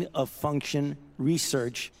gain-of-function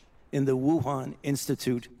research in the Wuhan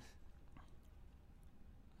Institute.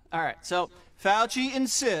 All right, so Fauci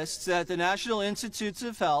insists that the National Institutes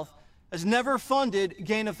of Health has never funded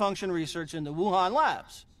gain-of-function research in the Wuhan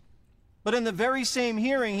labs. But in the very same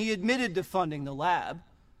hearing, he admitted to funding the lab,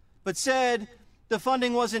 but said the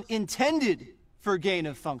funding wasn't intended for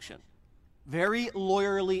gain-of-function. Very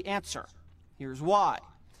lawyerly answer. Here's why.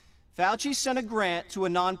 Fauci sent a grant to a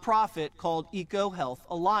nonprofit called EcoHealth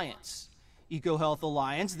Alliance. EcoHealth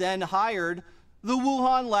Alliance then hired the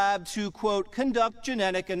Wuhan lab to, quote, conduct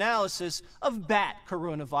genetic analysis of bat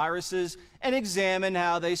coronaviruses and examine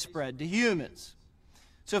how they spread to humans.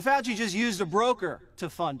 So Fauci just used a broker to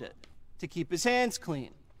fund it, to keep his hands clean.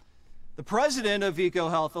 The president of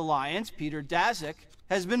EcoHealth Alliance, Peter Daszak,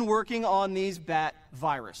 has been working on these bat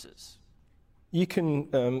viruses. You can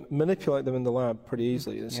manipulate them in the lab pretty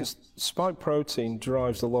easily. It's just spike protein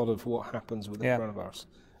drives a lot of what happens with the coronavirus,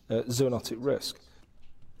 zoonotic risk.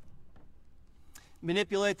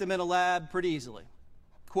 Manipulate them in a lab pretty easily.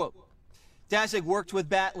 Quote, Daszak worked with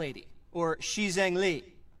Bat Lady, or Shizheng Li,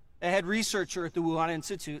 a head researcher at the Wuhan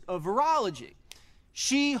Institute of Virology.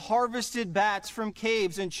 She harvested bats from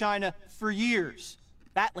caves in China for years,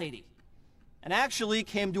 Bat Lady, and actually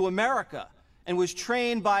came to America and was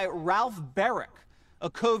trained by Ralph Barrick,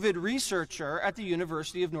 a COVID researcher at the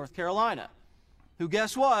University of North Carolina, who,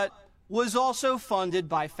 guess what, was also funded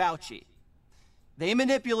by Fauci. They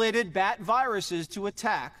manipulated bat viruses to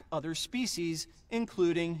attack other species,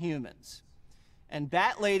 including humans. And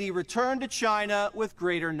Bat Lady returned to China with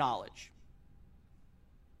greater knowledge.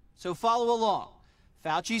 So follow along.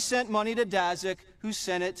 Fauci sent money to Daszak, who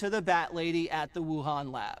sent it to the Bat Lady at the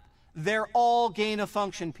Wuhan lab. They're all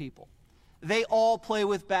gain-of-function people. They all play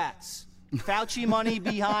with bats. Fauci money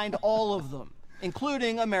behind all of them,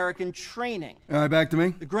 including American training. All right, back to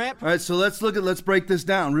me. The grant. All right, so let's break this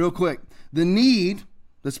down real quick. The need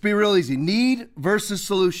Let's be real easy. Need versus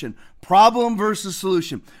solution. Problem versus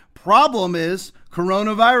solution. Problem is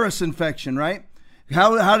coronavirus infection, right?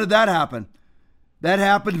 How did that happen? That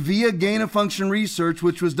happened via gain-of-function research,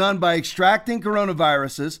 which was done by extracting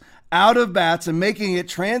coronaviruses out of bats and making it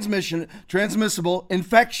transmissible,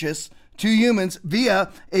 infectious to humans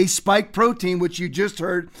via a spike protein, which you just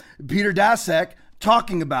heard Peter Daszak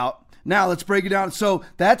talking about. Now, let's break it down. So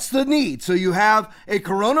that's the need. So you have a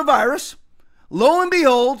coronavirus, lo and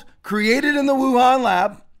behold, created in the Wuhan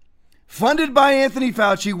lab, funded by Anthony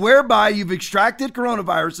Fauci, whereby you've extracted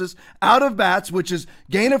coronaviruses out of bats, which is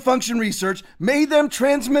gain-of-function research, made them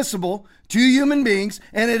transmissible to human beings,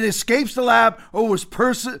 and it escapes the lab or was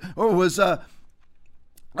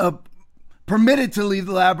permitted to leave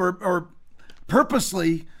the lab or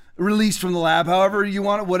purposely released from the lab. However you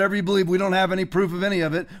want it, whatever you believe. We don't have any proof of any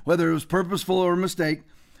of it, whether it was purposeful or a mistake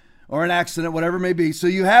or an accident, whatever it may be. So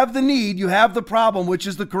you have the need, you have the problem, which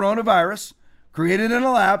is the coronavirus, created in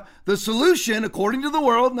a lab. The solution, according to the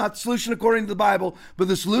world, not the solution according to the Bible, but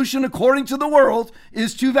the solution according to the world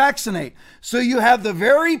is to vaccinate. So you have the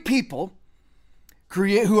very people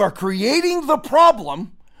who are creating the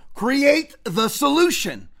problem create the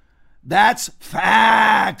solution. That's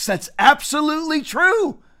facts. That's absolutely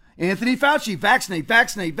true. Anthony Fauci, vaccinate,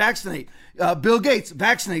 vaccinate, vaccinate. Bill Gates,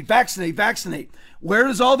 vaccinate, vaccinate, vaccinate. Where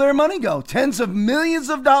does all their money go? Tens of millions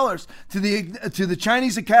of dollars to the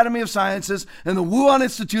Chinese Academy of Sciences and the Wuhan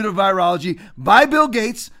Institute of Virology by Bill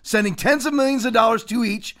Gates, sending tens of millions of dollars to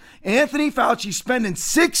each. Anthony Fauci spending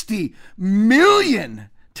 60 million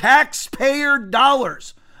taxpayer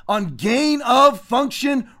dollars on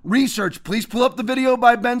gain-of-function research. Please pull up the video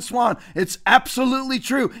by Ben Swan. It's absolutely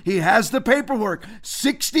true. He has the paperwork.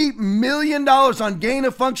 $60 million on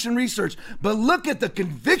gain-of-function research. But look at the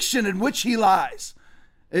conviction in which he lies.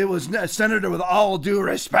 It was Senator, with all due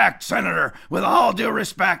respect, Senator, with all due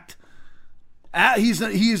respect. He is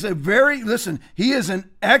an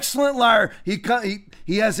excellent liar.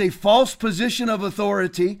 He has a false position of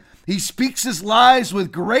authority. He speaks his lies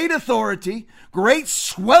with great authority, great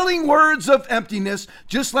swelling words of emptiness,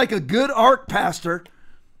 just like a good ARC pastor.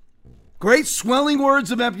 Great swelling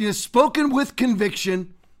words of emptiness spoken with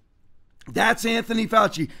conviction. That's Anthony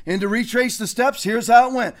Fauci. And to retrace the steps, here's how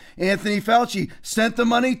it went. Anthony Fauci sent the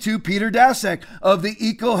money to Peter Daszak of the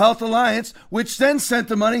EcoHealth Alliance, which then sent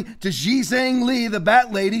the money to Zhizheng Li, the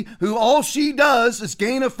bat lady, who all she does is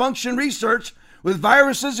gain-of-function research with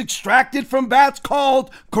viruses extracted from bats called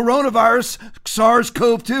coronavirus,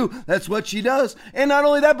 SARS-CoV-2. That's what she does. And not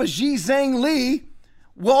only that, but Zhizheng Li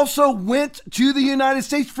also went to the United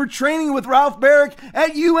States for training with Ralph Baric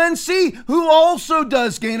at UNC, who also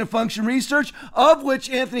does gain-of-function research, of which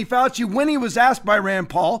Anthony Fauci, when he was asked by Rand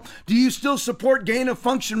Paul, do you still support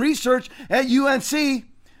gain-of-function research at UNC?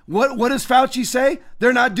 What does Fauci say?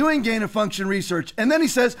 They're not doing gain-of-function research. And then he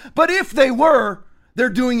says, but if they were, they're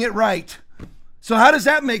doing it right. So how does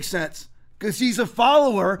that make sense? Because he's a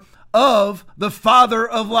follower of the father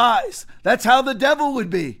of lies. That's how the devil would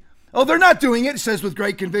be. Oh, they're not doing it, says with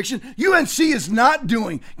great conviction. UNC is not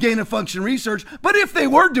doing gain-of-function research, but if they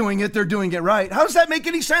were doing it, they're doing it right. How does that make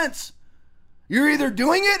any sense? You're either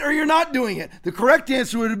doing it or you're not doing it. The correct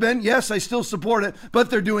answer would have been, yes, I still support it, but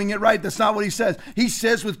they're doing it right. That's not what he says. He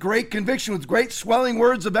says with great conviction, with great swelling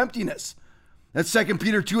words of emptiness. That's 2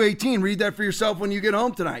 Peter 2:18. Read that for yourself when you get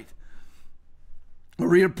home tonight.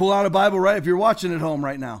 Pull out a Bible right if you're watching at home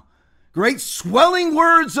right now. Great swelling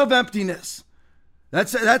words of emptiness.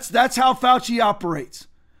 That's how Fauci operates.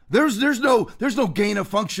 There's no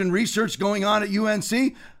gain-of-function research going on at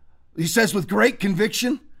UNC. He says with great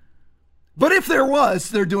conviction. But if there was,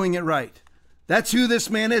 they're doing it right. That's who this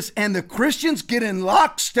man is. And the Christians get in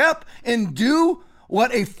lockstep and do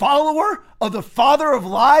what a follower of the father of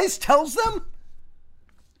lies tells them.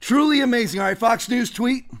 Truly amazing. All right, Fox News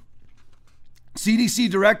tweet. CDC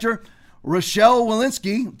Director Rochelle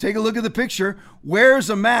Walensky, take a look at the picture, wears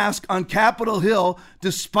a mask on Capitol Hill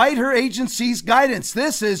despite her agency's guidance.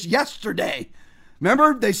 This is yesterday.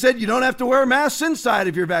 Remember, they said you don't have to wear a mask inside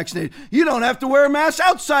if you're vaccinated. You don't have to wear a mask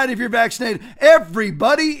outside if you're vaccinated.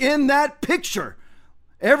 Everybody in that picture,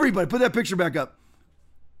 everybody, put that picture back up.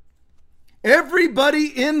 Everybody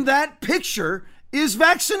in that picture is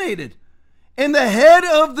vaccinated. And the head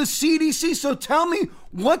of the CDC. So tell me,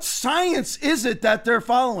 what science is it that they're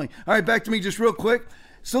following? All right, back to me just real quick.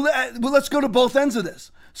 So let's go to both ends of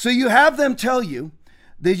this. So you have them tell you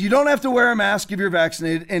that you don't have to wear a mask if you're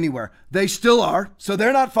vaccinated anywhere. They still are. So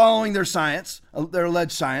they're not following their science, their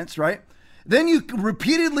alleged science, right? Then you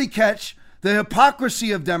repeatedly catch the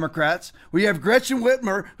hypocrisy of Democrats. We have Gretchen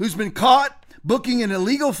Whitmer, who's been caught booking an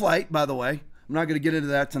illegal flight, by the way. I'm not going to get into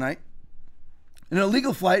that tonight. an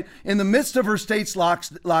illegal flight in the midst of her state's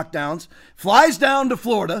lockdowns, flies down to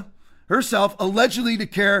Florida herself, allegedly to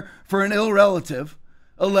care for an ill relative,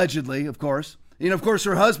 allegedly, of course. And of course,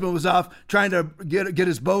 her husband was off trying to get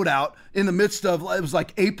his boat out in the midst of, it was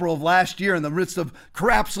like April of last year, in the midst of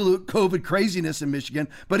absolute COVID craziness in Michigan.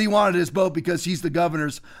 But he wanted his boat because he's the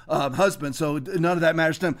governor's husband. So none of that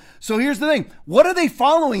matters to him. So here's the thing. What are they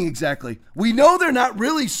following exactly? We know they're not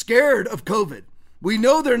really scared of COVID. We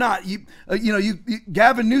know they're not.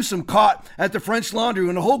 Gavin Newsom caught at the French Laundry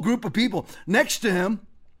and a whole group of people next to him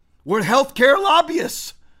were healthcare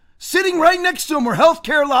lobbyists. Sitting right next to him were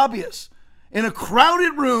healthcare lobbyists. In a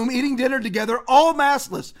crowded room, eating dinner together, all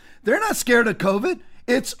maskless. They're not scared of COVID.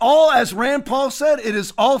 It's all, as Rand Paul said, it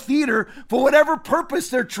is all theater for whatever purpose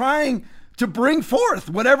they're trying to bring forth,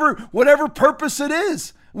 whatever purpose it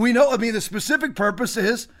is. We know, the specific purpose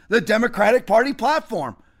is the Democratic Party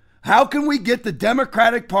platform. How can we get the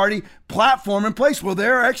Democratic Party platform in place? Well,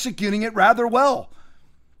 they're executing it rather well.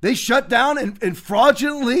 They shut down and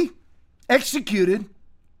fraudulently executed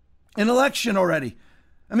an election already.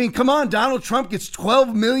 Come on, Donald Trump gets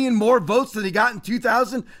 12 million more votes than he got in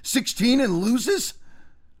 2016 and loses.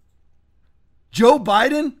 Joe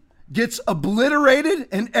Biden gets obliterated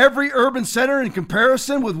in every urban center in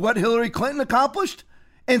comparison with what Hillary Clinton accomplished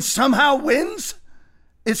and somehow wins.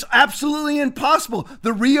 It's absolutely impossible.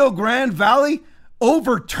 The Rio Grande Valley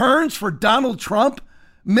overturns for Donald Trump.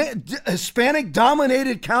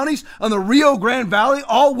 Hispanic-dominated counties on the Rio Grande Valley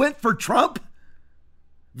all went for Trump.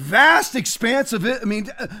 Vast expanse of it.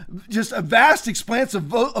 Just a vast expanse of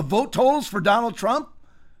vote totals for Donald Trump,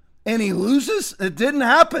 and he loses. It didn't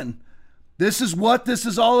happen. This is what this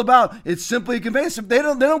is all about. It's simply a conveyance. They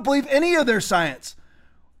don't believe any of their science.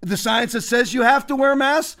 The science that says you have to wear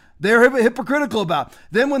masks, they're hypocritical about.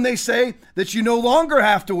 Then when they say that you no longer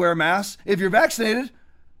have to wear masks if you're vaccinated,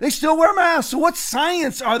 they still wear masks. So what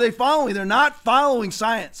science are they following? They're not following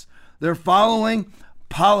science. They're following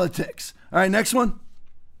politics. All right, next one.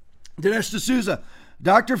 Dinesh D'Souza.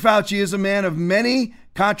 Dr. Fauci is a man of many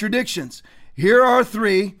contradictions. Here are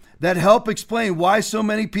three that help explain why so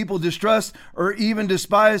many people distrust or even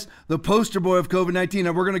despise the poster boy of COVID-19.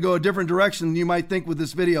 And we're going to go a different direction than you might think with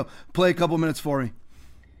this video. Play a couple minutes for me.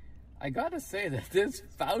 I got to say that this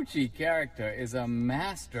Fauci character is a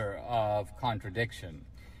master of contradiction.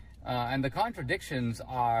 And the contradictions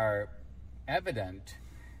are evident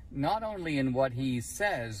not only in what he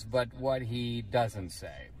says, but what he doesn't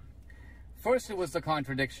say. First, it was the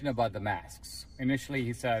contradiction about the masks. Initially,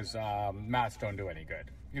 he says, masks don't do any good.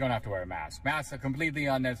 You don't have to wear a mask. Masks are completely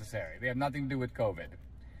unnecessary. They have nothing to do with COVID.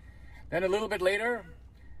 Then a little bit later,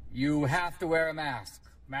 you have to wear a mask.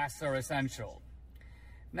 Masks are essential.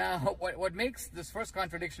 Now, what makes this first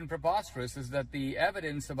contradiction preposterous is that the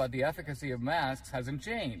evidence about the efficacy of masks hasn't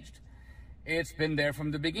changed. It's been there from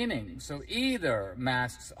the beginning. So either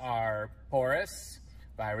masks are porous,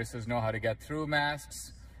 viruses know how to get through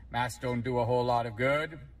masks, masks don't do a whole lot of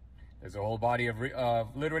good. There's a whole body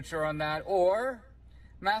of literature on that. Or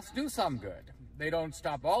masks do some good. They don't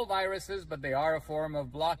stop all viruses, but they are a form of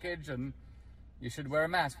blockage, and you should wear a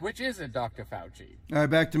mask. Which is it, Dr. Fauci? All right,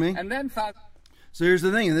 back to me. And then So here's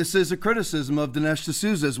the thing, and this is a criticism of Dinesh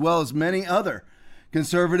D'Souza as well as many other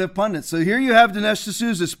conservative pundits. So here you have Dinesh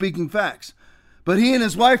D'Souza speaking facts. But he and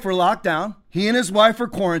his wife are locked down. He and his wife are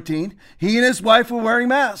quarantined. He and his wife are wearing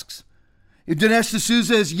masks. Dinesh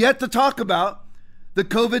D'Souza has yet to talk about the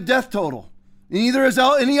COVID death total. Neither has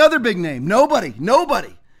any other big name.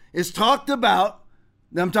 Nobody is talked about.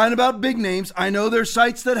 I'm talking about big names. I know there's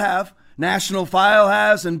sites that have. National File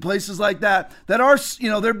has, and places like that are,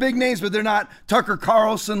 they're big names, but they're not Tucker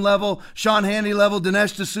Carlson level, Sean Hannity level,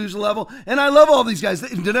 Dinesh D'Souza level. And I love all these guys.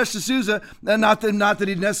 Dinesh D'Souza, not that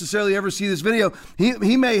he'd necessarily ever see this video.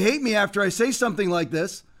 He may hate me after I say something like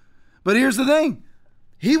this, but here's the thing.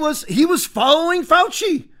 He was following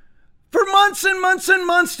Fauci. For months and months and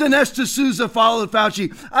months, Dinesh D'Souza followed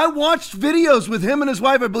Fauci. I watched videos with him and his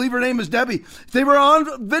wife. I believe her name is Debbie. They were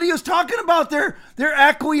on videos talking about their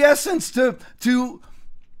acquiescence to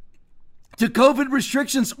COVID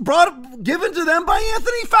restrictions given to them by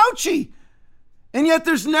Anthony Fauci. And yet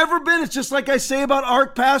there's never been, it's just like I say about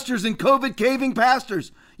ARC pastors and COVID caving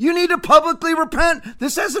pastors. You need to publicly repent.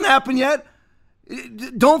 This hasn't happened yet.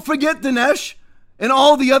 Don't forget, Dinesh, and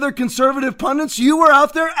all the other conservative pundits, you were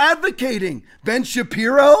out there advocating. Ben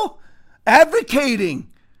Shapiro,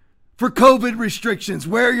 advocating for COVID restrictions.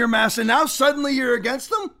 Wear your mask. And now suddenly you're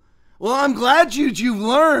against them? Well, I'm glad you've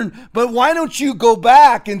learned, but why don't you go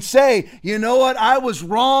back and say, you know what, I was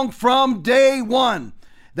wrong from day one.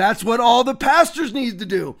 That's what all the pastors need to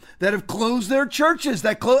do that have closed their churches,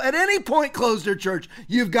 that at any point closed their church.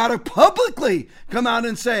 You've got to publicly come out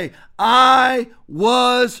and say, I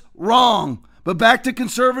was wrong. But back to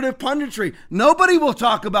conservative punditry. Nobody will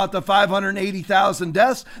talk about the 580,000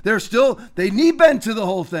 deaths. They knee bend to the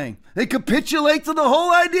whole thing. They capitulate to the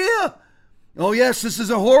whole idea. Oh yes, this is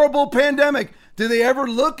a horrible pandemic. Do they ever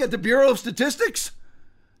look at the Bureau of Statistics?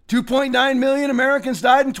 2.9 million Americans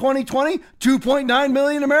died in 2020. 2.9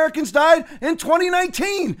 million Americans died in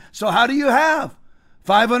 2019. So how do you have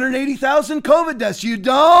 580,000 COVID deaths? You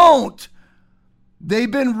don't.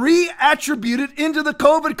 They've been reattributed into the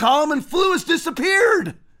COVID column and flu has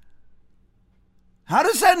disappeared. How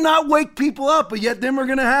does that not wake people up? But yet then we're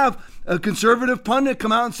going to have a conservative pundit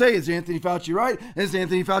come out and say, is Anthony Fauci right? Is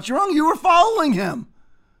Anthony Fauci wrong? You were following him.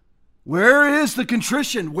 Where is the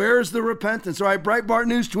contrition? Where is the repentance? All right, Breitbart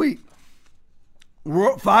News tweet.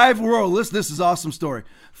 5 rural, this is an awesome story.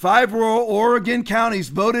 5 rural Oregon counties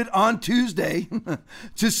voted on Tuesday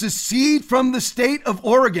to secede from the state of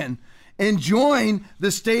Oregon and join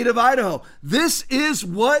the state of Idaho. This is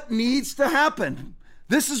what needs to happen.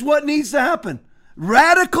 This is what needs to happen.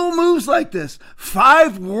 Radical moves like this.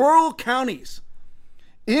 5 rural counties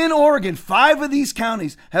in Oregon, 5 of these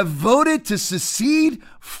counties have voted to secede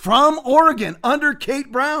from Oregon under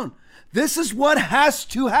Kate Brown. This is what has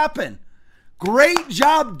to happen. Great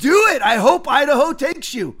job. Do it. I hope Idaho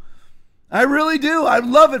takes you. I really do. I'd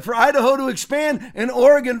love it for Idaho to expand and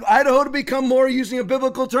Idaho to become more, using a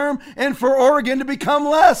biblical term, and for Oregon to become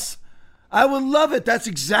less. I would love it. That's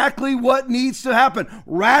exactly what needs to happen.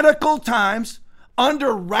 Radical times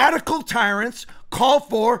under radical tyrants call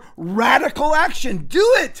for radical action. Do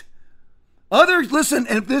it. Listen,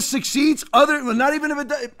 and if this succeeds, not even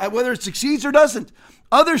whether it succeeds or doesn't,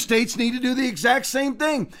 other states need to do the exact same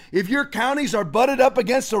thing. If your counties are butted up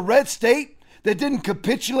against a red state that didn't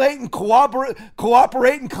capitulate and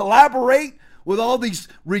cooperate and collaborate with all these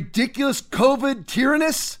ridiculous COVID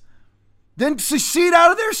tyrannists, then secede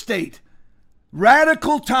out of their state.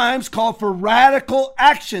 Radical times call for radical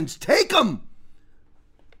actions. Take them.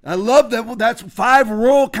 I love that. That's 5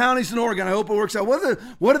 rural counties in Oregon. I hope it works out. What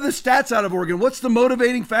are the stats out of Oregon? What's the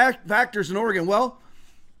motivating factors in Oregon? Well,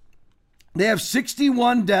 they have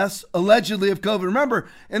 61 deaths allegedly of COVID. Remember,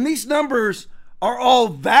 and these numbers are all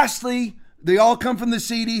they all come from the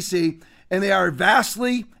CDC, and they are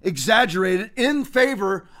vastly exaggerated in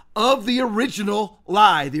favor of the original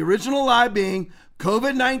lie. The original lie being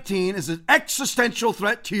COVID-19 is an existential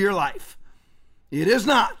threat to your life. It is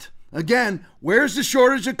not. Again, where's the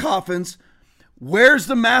shortage of coffins? Where's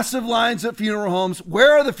the massive lines at funeral homes?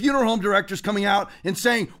 Where are the funeral home directors coming out and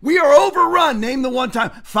saying, we are overrun? Name the one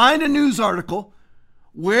time. Find a news article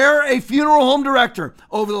where a funeral home director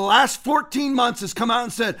over the last 14 months has come out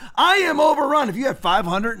and said, I am overrun. If you have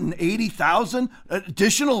 580,000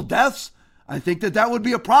 additional deaths, I think that would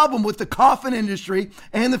be a problem with the coffin industry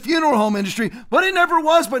and the funeral home industry, but it never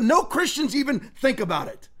was. But no Christians even think about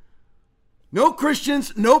it. No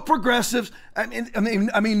Christians, no progressives, I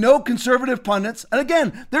mean, no conservative pundits. And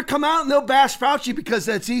again, they'll come out and they'll bash Fauci because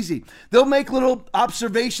that's easy. They'll make little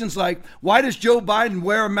observations like, why does Joe Biden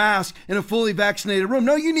wear a mask in a fully vaccinated room?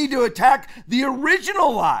 No, you need to attack the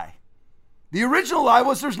original lie. The original lie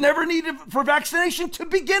was there's never need for vaccination to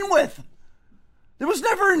begin with. There was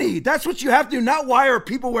never a need. That's what you have to do, not why are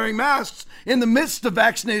people wearing masks in the midst of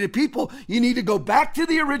vaccinated people. You need to go back to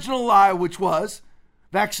the original lie, which was,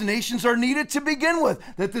 vaccinations are needed to begin with,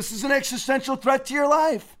 that this is an existential threat to your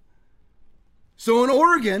life. So in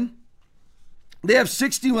Oregon, they have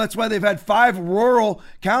 60, that's why they've had 5 rural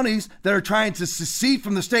counties that are trying to secede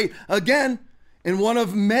from the state. Again, in one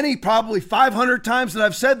of many, probably 500 times that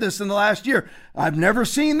I've said this in the last year, I've never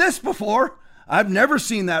seen this before. I've never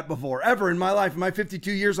seen that before, ever in my life, in my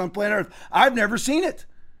 52 years on planet Earth. I've never seen it.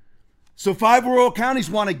 So 5 rural counties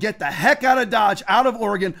want to get the heck out of Dodge, out of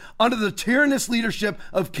Oregon, under the tyrannous leadership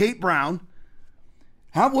of Kate Brown.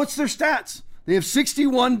 What's their stats? They have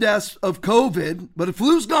 61 deaths of COVID, but the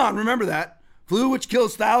flu's gone. Remember that. Flu, which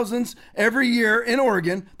kills thousands every year in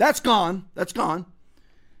Oregon, that's gone. That's gone.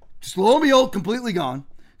 Just lo and behold, completely gone.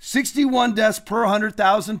 61 deaths per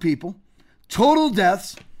 100,000 people. Total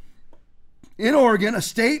deaths in Oregon, a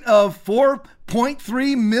state of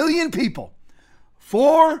 4.3 million people.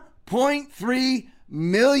 4.3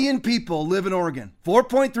 million people live in Oregon.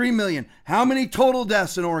 4.3 million. How many total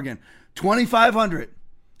deaths in Oregon? 2,500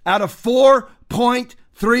 out of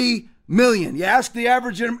 4.3 million. You ask the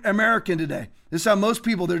average American today. This is how most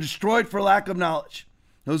people, they're destroyed for lack of knowledge.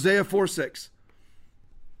 Hosea 4:6.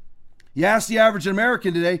 You ask the average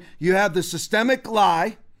American today, you have the systemic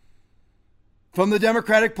lie from the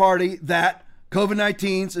Democratic Party that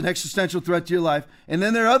COVID-19 is an existential threat to your life. And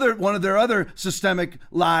then one of their other systemic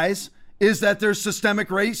lies is that there's systemic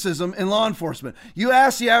racism in law enforcement. You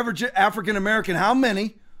ask the average African American how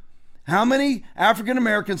many African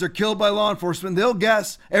Americans are killed by law enforcement, they'll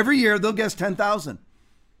guess, every year, they'll guess 10,000.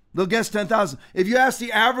 They'll guess 10,000. If you ask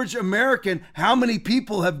the average American how many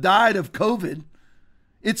people have died of COVID,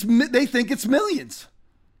 they think it's millions.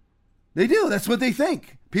 They do. That's what they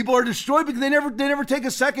think. People are destroyed because they never take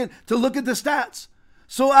a second to look at the stats.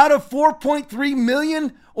 So out of 4.3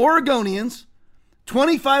 million Oregonians,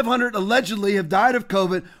 2,500 allegedly have died of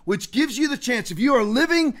COVID, which gives you the chance, if you are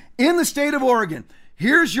living in the state of Oregon,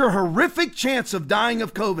 here's your horrific chance of dying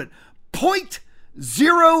of COVID.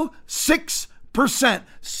 0.06%.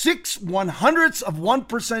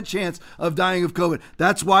 0.06% chance of dying of COVID.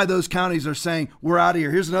 That's why those counties are saying we're out of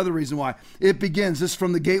here. Here's another reason why. It begins, this is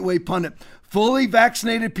from the Gateway Pundit. Fully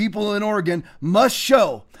vaccinated people in Oregon must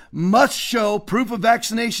show proof of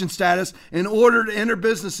vaccination status in order to enter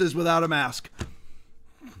businesses without a mask.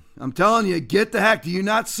 I'm telling you, get the heck. Do you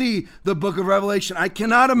not see the book of Revelation? I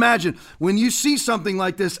cannot imagine when you see something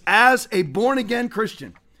like this as a born-again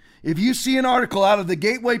Christian. If you see an article out of the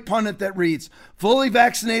Gateway Pundit that reads, fully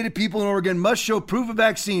vaccinated people in Oregon must show proof of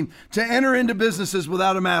vaccine to enter into businesses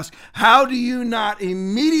without a mask, how do you not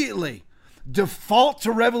immediately default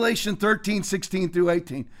to Revelation 13, 16 through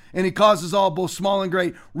 18? And he causes all, both small and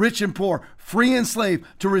great, rich and poor, free and slave,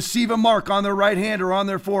 to receive a mark on their right hand or on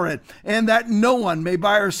their forehead, and that no one may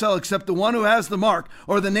buy or sell except the one who has the mark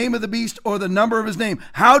or the name of the beast or the number of his name.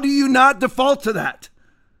 How do you not default to that?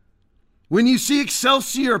 When you see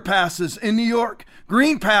Excelsior passes in New York,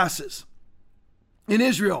 green passes in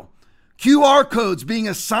Israel, QR codes being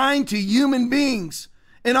assigned to human beings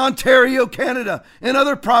in Ontario, Canada, and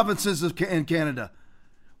other provinces in Canada.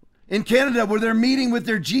 In Canada, where they're meeting with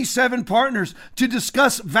their G7 partners to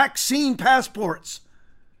discuss vaccine passports,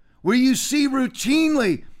 where you see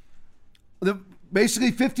routinely,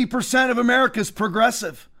 basically 50% of America is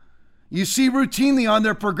progressive. You see routinely on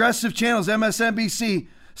their progressive channels, MSNBC,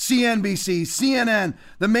 CNBC, CNN,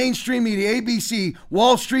 the mainstream media, ABC,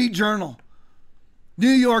 Wall Street Journal, New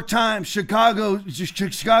York Times, Chicago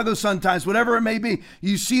Sun-Times, whatever it may be,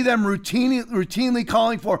 you see them routinely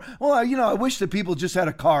calling for, well, I wish that people just had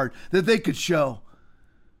a card that they could show,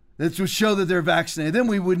 that would show that they're vaccinated. Then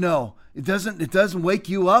we would know. It doesn't wake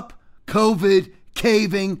you up. COVID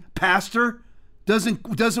caving pastor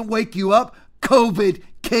doesn't wake you up. COVID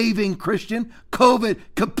caving Christian, COVID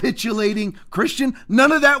capitulating Christian.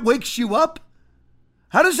 None of that wakes you up.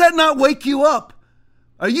 How does that not wake you up?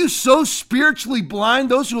 Are you so spiritually blind?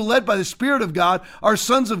 Those who are led by the Spirit of God are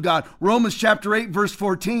sons of God. Romans chapter 8, verse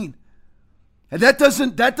 14. And that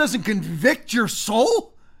doesn't convict your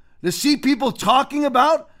soul to see people talking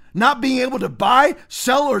about not being able to buy,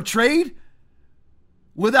 sell, or trade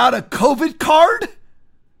without a COVID card?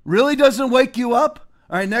 Really doesn't wake you up?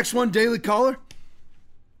 All right, next one, Daily Caller.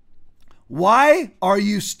 Why are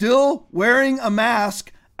you still wearing a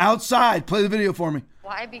mask outside? Play the video for me.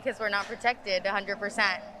 Why? Because we're not protected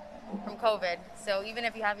 100% from COVID. So even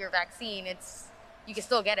if you have your vaccine, you can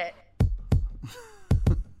still get it.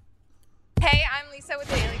 Hey, I'm Lisa with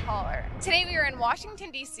the Daily Caller. Today we are in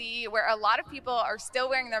Washington, D.C., where a lot of people are still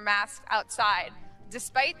wearing their masks outside,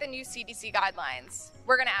 despite the new CDC guidelines.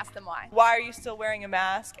 We're going to ask them why. Why are you still wearing a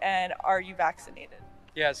mask, and are you vaccinated?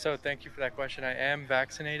 Yeah, so thank you for that question. I am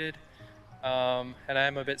vaccinated, and I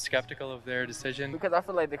am a bit skeptical of their decision. Because I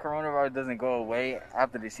feel like the coronavirus doesn't go away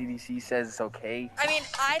after the CDC says it's okay. I mean,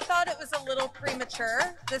 I thought it was a little premature,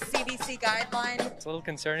 the CDC guideline. It's a little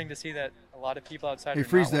concerning to see that a lot of people outside Hey, are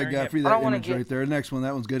freeze not that wearing guy. it. Freeze that image right there. The next one,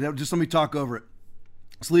 that one's good. Just let me talk over it.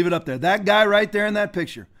 Let's leave it up there. That guy right there in that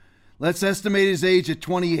picture, let's estimate his age at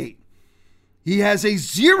 28. He has a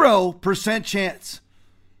 0% chance,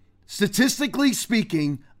 statistically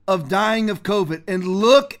speaking, of dying of COVID. And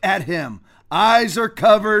look at him. Eyes are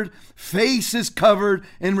covered, face is covered,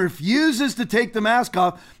 and refuses to take the mask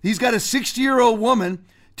off. He's got a 60-year-old woman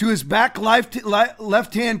to his back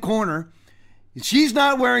left-hand corner. She's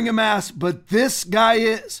not wearing a mask, but this guy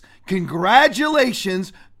is.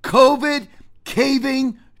 Congratulations, COVID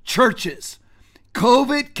caving churches,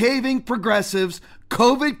 COVID caving progressives,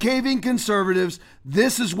 COVID caving conservatives.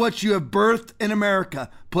 This is what you have birthed in America.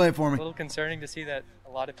 Play it for me. A little concerning to see that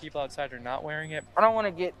a lot of people outside are not wearing it. I don't want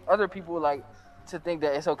to get other people to think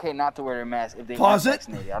that it's okay not to wear their mask if they're Pause not it.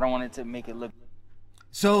 vaccinated. I don't want it to make it look.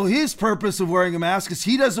 So his purpose of wearing a mask is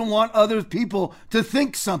he doesn't want other people to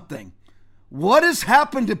think something. What has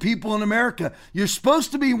happened to people in America? You're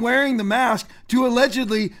supposed to be wearing the mask to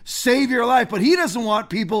allegedly save your life, but he doesn't want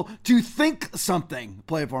people to think something.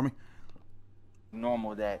 Play it for me.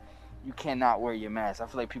 Normal that you cannot wear your mask. I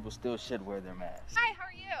feel like people still should wear their masks. Hi, how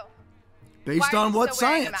are you? Based on what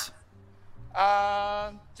science?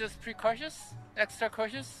 Just precautious, extra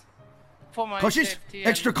cautious. For my Cautious? safety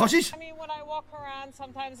Extra cautious? I mean, when I walk around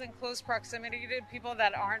sometimes in close proximity to people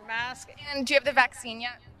that aren't masked. And do you have the vaccine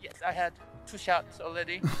yet? Yes, I had 2 shots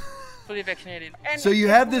already. Fully vaccinated. So you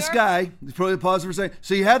have this guy, probably pause for a second.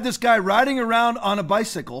 So you have this guy riding around on a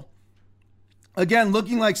bicycle, again,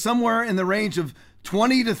 looking like somewhere in the range of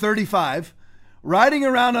 20 to 35, riding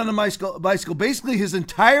around on a bicycle. Basically, his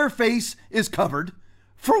entire face is covered.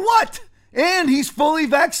 For what? And he's fully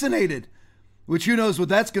vaccinated, which who knows what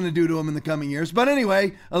that's going to do to him in the coming years. But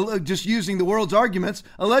anyway, just using the world's arguments,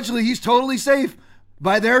 allegedly he's totally safe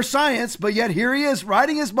by their science, but yet here he is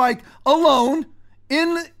riding his bike alone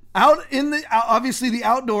out in the obviously the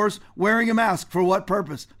outdoors, wearing a mask. For what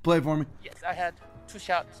purpose? Play it for me. Yes, I had 2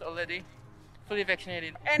 shots already. Fully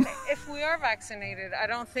vaccinated. And if we are vaccinated, I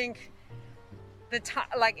don't think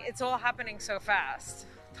it's all happening so fast.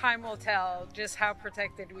 Time will tell just how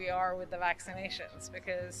protected we are with the vaccinations,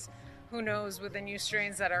 because who knows with the new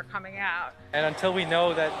strains that are coming out. And until we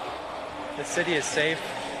know that the city is safe,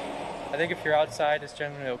 I think if you're outside, it's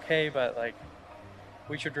generally okay, but like,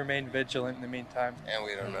 we should remain vigilant in the meantime. And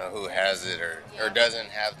we don't know who has it or doesn't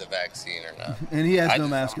have the vaccine or not. And he has no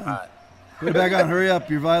mask on. Put it back on. Hurry up.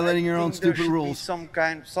 You're violating your own stupid rules. There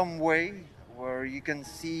should be some way where you can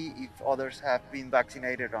see if others have been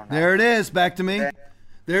vaccinated or not. There it is. Back to me.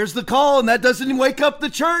 There's the call, and that doesn't wake up the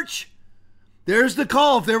church. There's the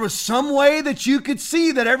call. If there was some way that you could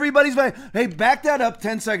see that everybody's vaccinated. Hey, back that up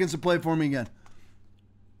 10 seconds to play it for me again.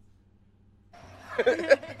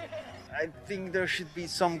 I think there should be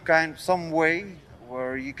some way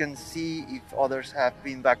where you can see if others have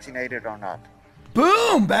been vaccinated or not.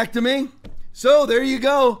 Boom! Back to me. So there you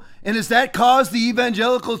go. And has that caused the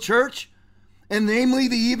evangelical church, and namely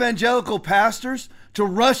the evangelical pastors, to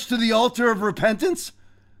rush to the altar of repentance?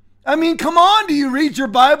 I mean, come on. Do you read your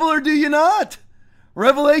Bible or do you not?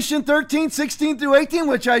 Revelation 13, 16 through 18,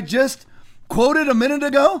 which I just quoted a minute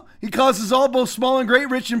ago. He causes all, both small and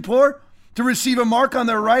great, rich and poor, to receive a mark on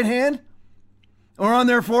their right hand or on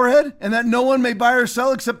their forehead, and that no one may buy or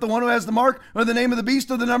sell except the one who has the mark or the name of the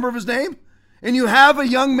beast or the number of his name. And you have a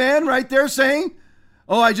young man right there saying,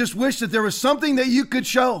 oh, I just wish that there was something that you could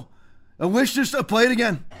show. I wish there's play it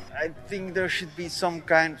again. I think there should be some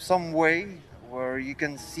way where you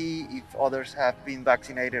can see if others have been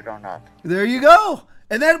vaccinated or not. There you go.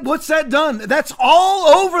 And then what's that done? That's all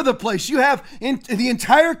over the place. You have in the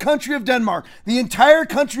entire country of Denmark, the entire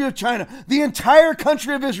country of China, the entire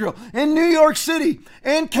country of Israel, and New York City.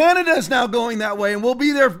 And Canada is now going that way, and we'll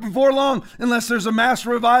be there before long unless there's a mass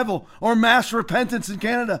revival or mass repentance in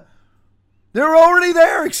Canada. They're already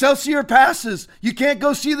there. Excelsior passes. You can't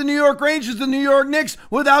go see the New York Rangers, the New York Knicks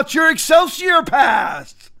without your Excelsior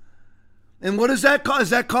pass. And what is that called? Is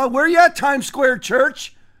that called? Where are you at, Times Square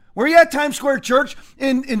Church? Where are you at, Times Square Church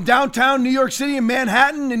in downtown New York City, in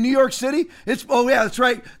Manhattan, in New York City? Oh yeah, that's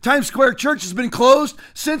right. Times Square Church has been closed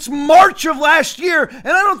since March of last year, and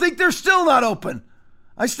I don't think they're still not open.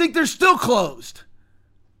 I think they're still closed.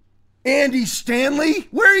 Andy Stanley,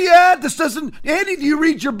 where are you at? Andy, do you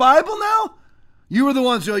read your Bible now? You were the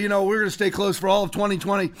ones who, we're going to stay closed for all of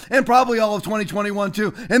 2020 and probably all of 2021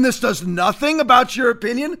 too. And this does nothing about your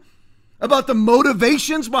opinion, about the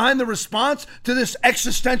motivations behind the response to this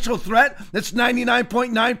existential threat that's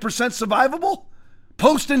 99.9% survivable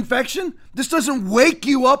post-infection. This doesn't wake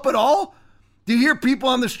you up at all. Do you hear people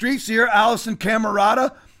on the streets? Do you hear Allison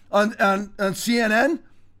Camerata on CNN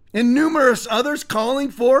and numerous others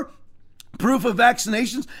calling for proof of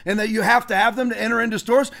vaccinations and that you have to have them to enter into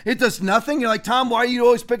stores? It does nothing. You're like, Tom, why are you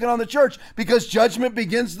always picking on the church? Because judgment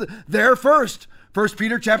begins there first. 1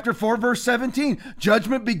 Peter chapter 4, verse 17.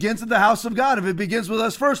 Judgment begins at the house of God. If it begins with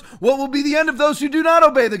us first, what will be the end of those who do not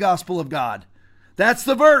obey the gospel of God? That's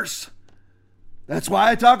the verse. That's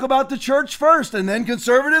why I talk about the church first, and then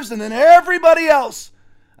conservatives, and then everybody else.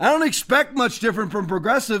 I don't expect much different from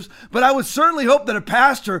progressives, but I would certainly hope that a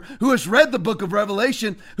pastor who has read the book of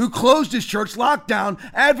Revelation, who closed his church, locked down,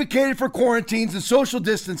 advocated for quarantines and social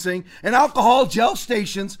distancing and alcohol gel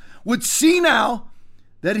stations, would see now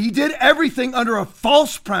that he did everything under a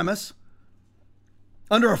false premise,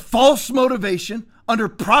 under a false motivation, under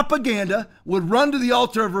propaganda, would run to the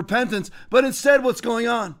altar of repentance. But instead, what's going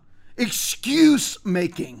on? Excuse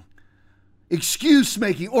making,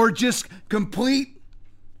 or just complete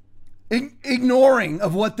ignoring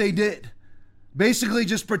of what they did. Basically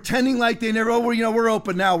just pretending like they never, we're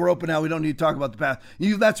open now. We're open now. We don't need to talk about the past.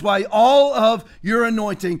 That's why all of your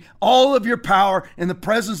anointing, all of your power, and the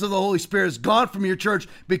presence of the Holy Spirit is gone from your church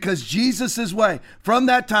because Jesus' way. From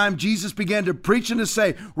that time, Jesus began to preach and to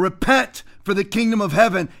say, repent, for the kingdom of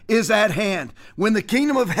heaven is at hand. When the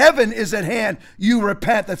kingdom of heaven is at hand, you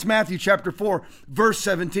repent. That's Matthew chapter 4, verse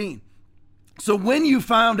 17. So when you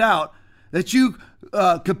found out that you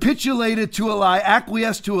capitulated to a lie,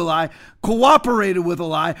 acquiesced to a lie, cooperated with a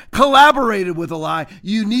lie, collaborated with a lie,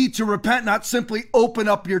 you need to repent, not simply open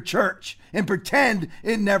up your church and pretend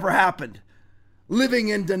it never happened. Living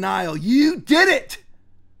in denial. You did it.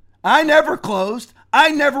 I never closed.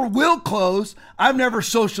 I never will close. I've never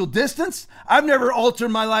social distanced. I've never altered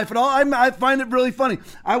my life at all. I find it really funny.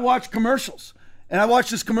 I watch commercials, and I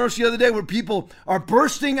watched this commercial the other day where people are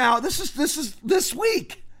bursting out. This is this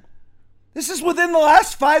week. This is within the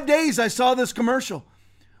last 5 days I saw this commercial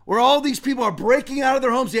where all these people are breaking out of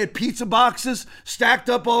their homes. They had pizza boxes stacked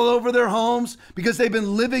up all over their homes because they've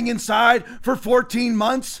been living inside for 14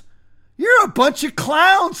 months. You're a bunch of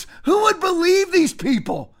clowns. Who would believe these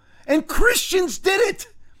people? And Christians did it.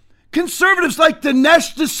 Conservatives like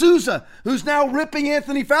Dinesh D'Souza, who's now ripping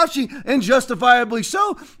Anthony Fauci, and justifiably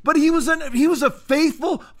so, but he was a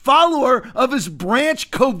faithful follower of his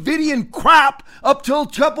branch COVIDian crap up till a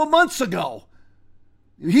couple months ago.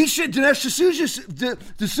 Dinesh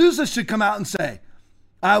D'Souza should come out and say,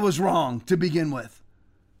 I was wrong to begin with.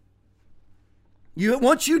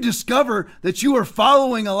 Once you discover that you are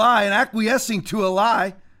following a lie and acquiescing to a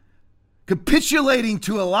lie, capitulating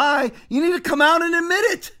to a lie, you need to come out and admit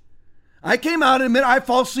it. I came out and admit I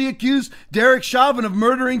falsely accused Derek Chauvin of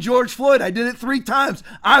murdering George Floyd. I did it 3 times.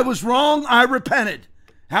 I was wrong. I repented.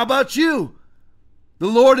 How about you? The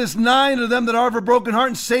Lord is nigh unto them that are of a broken heart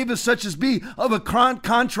and saveth such as be of a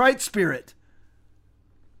contrite spirit.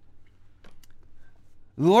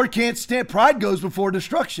 The Lord can't stand. Pride goes before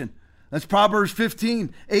destruction. That's Proverbs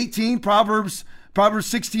 15:18, Proverbs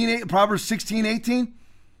 16:18.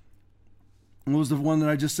 What was the one that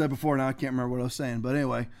I just said before? Now I can't remember what I was saying. But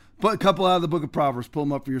anyway, put a couple out of the book of Proverbs. Pull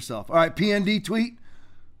them up for yourself. All right, PND tweet.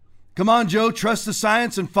 Come on, Joe. Trust the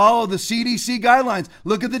science and follow the CDC guidelines.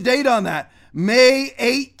 Look at the date on that. May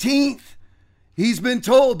 18th. He's been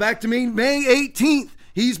told. Back to me. May 18th.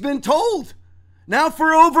 He's been told. Now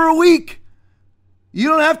for over a week. You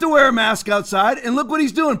don't have to wear a mask outside. And look what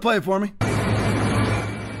he's doing. Play it for me.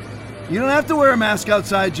 You don't have to wear a mask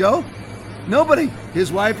outside, Joe. Nobody.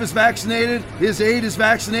 His wife is vaccinated. His aide is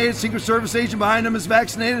vaccinated. Secret Service agent behind him is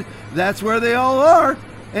vaccinated. That's where they all are.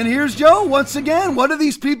 And here's Joe once again. What do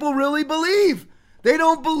these people really believe? They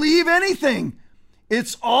don't believe anything.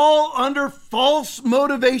 It's all under false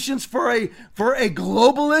motivations for a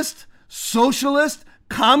globalist, socialist,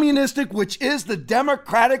 communistic, which is the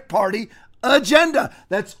Democratic Party agenda.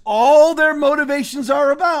 That's all their motivations are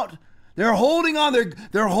about. They're holding on.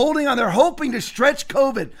 They're hoping to stretch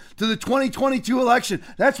COVID to the 2022 election.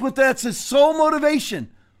 That's his sole motivation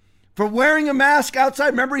for wearing a mask outside.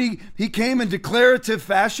 Remember, he came in declarative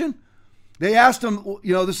fashion. They asked him,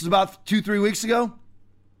 this is about 2-3 weeks ago.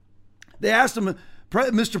 They asked him,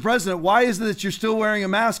 Mr. President, why is it that you're still wearing a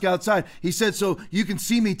mask outside? He said, so you can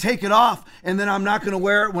see me take it off, and then I'm not going to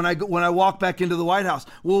wear it when I walk back into the White House.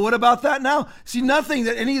 Well, what about that now? See, nothing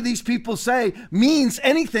that any of these people say means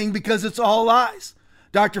anything because it's all lies.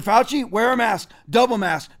 Dr. Fauci, wear a mask, double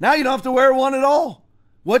mask. Now you don't have to wear one at all.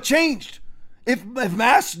 What changed? If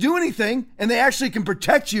masks do anything and they actually can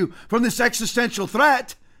protect you from this existential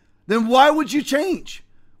threat, then why would you change?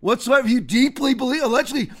 Whatsoever you deeply believe,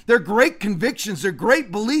 allegedly, their great convictions, their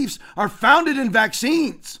great beliefs are founded in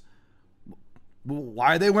vaccines. Well,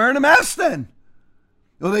 why are they wearing a mask then?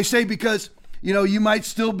 Well, they say because, you might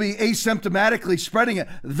still be asymptomatically spreading it.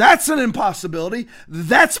 That's an impossibility.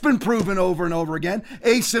 That's been proven over and over again.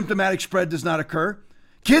 Asymptomatic spread does not occur.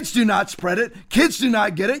 Kids do not spread it. Kids do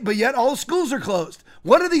not get it, but yet all schools are closed.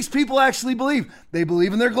 What do these people actually believe? They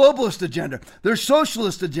believe in their globalist agenda, their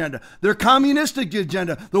socialist agenda, their communistic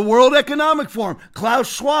agenda, the World Economic Forum,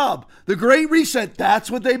 Klaus Schwab, the Great Reset. That's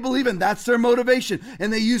what they believe in. That's their motivation.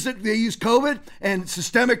 And they use COVID and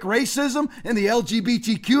systemic racism and the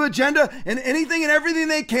LGBTQ agenda and anything and everything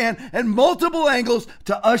they can at multiple angles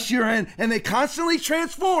to usher in. And they constantly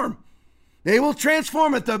transform. They will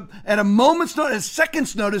transform at a moment's notice, a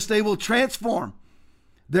second's notice, they will transform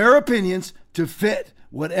their opinions to fit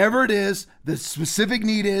whatever it is the specific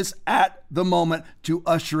need is at the moment to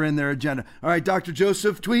usher in their agenda. All right, Dr.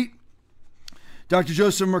 Joseph tweet. Dr.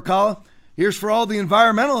 Joseph Mercala, here's for all the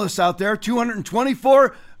environmentalists out there,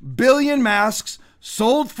 224 billion masks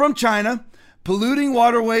sold from China, polluting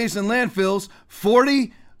waterways and landfills,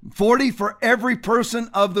 40 40 for every person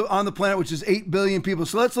on the planet, which is 8 billion people.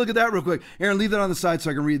 So let's look at that real quick. Aaron, leave that on the side so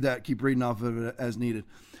I can read that. Keep reading off of it as needed.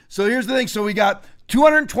 So here's the thing. So we got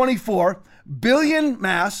 224 billion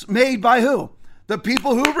masks made by who? The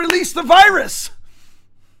people who released the virus.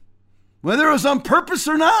 Whether it was on purpose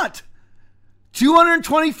or not.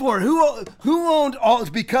 224. Who owned all? It's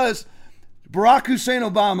because Barack Hussein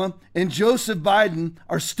Obama and Joseph Biden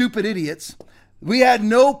are stupid idiots. We had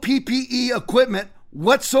no PPE equipment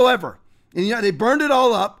whatsoever. And they burned it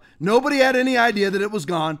all up. Nobody had any idea that it was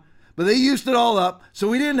gone, but they used it all up. So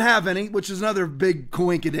we didn't have any, which is another big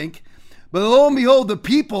coinkydink. But lo and behold, the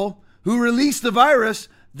people who released the virus,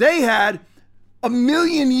 they had 1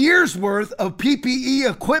 million years worth of PPE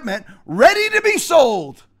equipment ready to be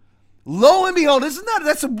sold. Lo and behold,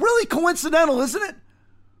 that's really coincidental, isn't it?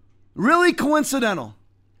 Really coincidental.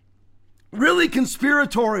 Really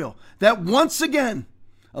conspiratorial that once again,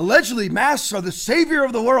 allegedly masks are the savior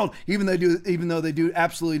of the world, even though they do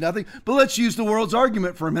absolutely nothing. But let's use the world's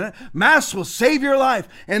argument for a minute. Masks will save your life,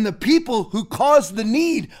 and the people who cause the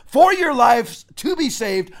need for your lives to be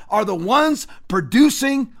saved are the ones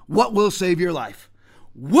producing what will save your life.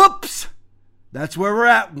 Whoops! That's where we're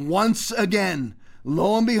at once again.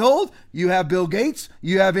 Lo and behold, you have Bill Gates,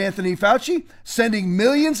 you have Anthony Fauci sending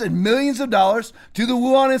millions and millions of dollars to the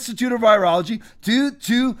Wuhan Institute of Virology,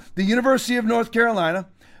 to the University of North Carolina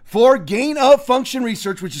for gain of function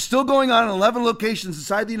research, which is still going on in 11 locations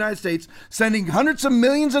inside the United States, sending hundreds of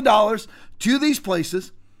millions of dollars to these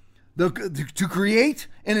places to create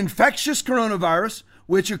an infectious coronavirus,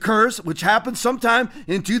 which happens sometime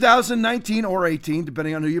in 2019 or 18,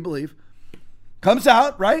 depending on who you believe. Comes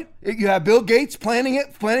out, right? You have Bill Gates planning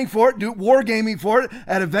for it, wargaming for it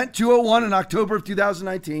at Event 201 in October of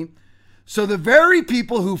 2019. So the very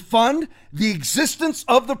people who fund the existence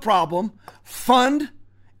of the problem fund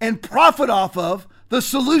and profit off of the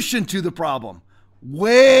solution to the problem.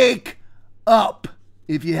 Wake up,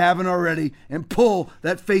 if you haven't already, and pull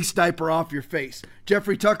that face diaper off your face.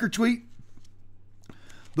 Jeffrey Tucker tweet: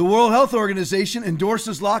 the World Health Organization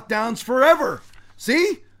endorses lockdowns forever.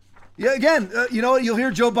 See? Yeah, again, you'll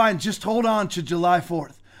hear Joe Biden, just hold on to July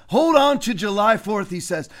 4th. Hold on to July 4th, he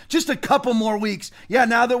says. Just a couple more weeks. Yeah,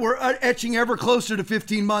 now that we're etching ever closer to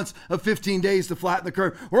 15 months of 15 days to flatten the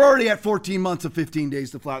curve. We're already at 14 months of 15 days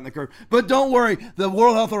to flatten the curve. But don't worry, the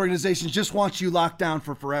World Health Organization just wants you locked down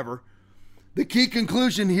for forever. The key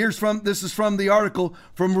conclusion this is from the article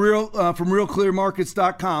from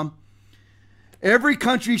RealClearMarkets.com. Every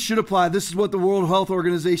country should apply, this is what the World Health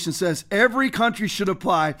Organization says, every country should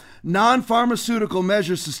apply non-pharmaceutical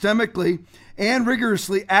measures systemically and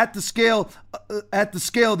rigorously at the scale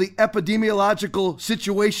the epidemiological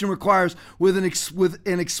situation requires, with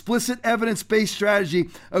an explicit evidence-based strategy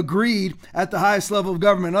agreed at the highest level of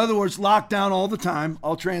government. In other words, lockdown all the time.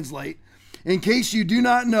 I'll translate. In case you do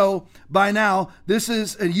not know by now, this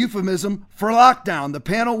is a euphemism for lockdown. The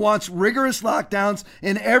panel wants rigorous lockdowns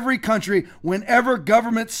in every country whenever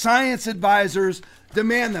government science advisors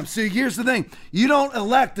demand them. See, here's the thing. You don't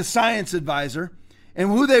elect a science advisor and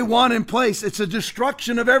who they want in place. It's a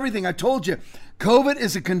destruction of everything. I told you, COVID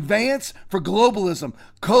is a conveyance for globalism.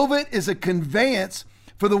 COVID is a conveyance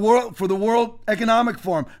for the World Economic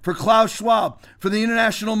Forum, for Klaus Schwab, for the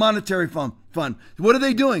International Monetary Fund. What are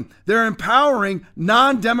they doing? They're empowering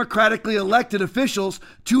non-democratically elected officials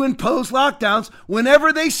to impose lockdowns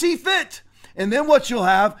whenever they see fit. And then what you'll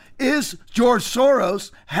have is George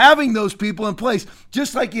Soros having those people in place,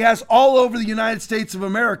 just like he has all over the United States of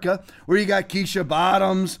America, where you got Keisha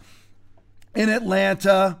Bottoms in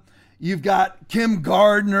Atlanta. You've got Kim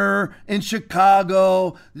Gardner in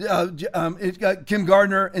Chicago, Kim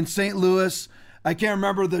Gardner in St. Louis. I can't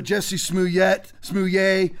remember the Jesse Smollett,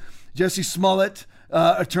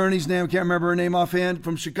 attorney's name. I can't remember her name offhand,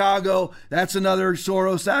 from Chicago. That's another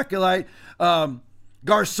Soros acolyte.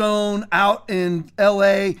 Garcon out in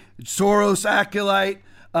L.A., Soros acolyte.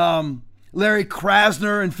 Larry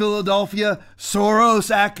Krasner in Philadelphia, Soros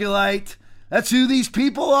acolyte. That's who these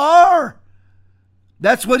people are.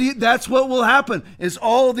 That's what will happen, is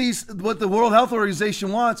all these, what the World Health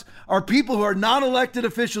Organization wants are people who are non-elected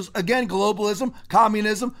officials, again, globalism,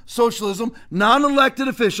 communism, socialism, non-elected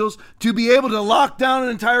officials, to be able to lock down an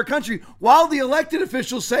entire country, while the elected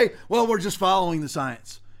officials say, well, we're just following the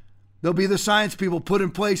science. They'll be the science people put in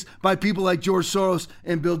place by people like George Soros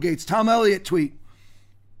and Bill Gates. Tom Elliott tweet: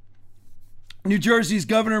 New Jersey's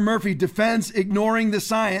Governor Murphy defends ignoring the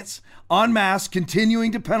science on masks,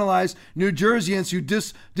 continuing to penalize New Jerseyans who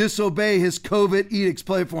disobey his COVID edicts.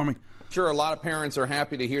 Play it for me. Sure, a lot of parents are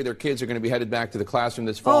happy to hear their kids are going to be headed back to the classroom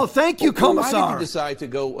this fall. Oh, thank you, Commissar. Why did you decide to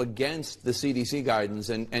go against the CDC guidance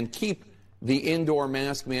and keep the indoor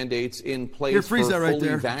mask mandates in place Here, for freeze that right fully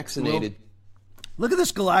there. vaccinated. Look at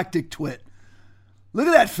this galactic twit. Look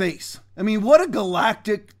at that face. I mean, what a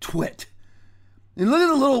galactic twit. And look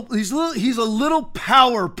at the he's a little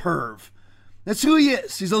power perv. That's who he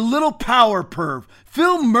is. He's a little power perv.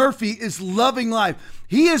 Phil Murphy is loving life.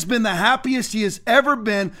 He has been the happiest he has ever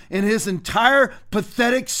been in his entire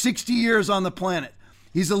pathetic 60 years on the planet.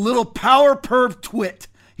 He's a little power perv twit.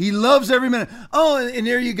 He loves every minute. Oh, and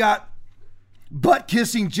there you got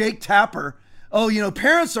butt-kissing Jake Tapper. Oh, you know,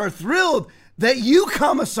 parents are thrilled that you,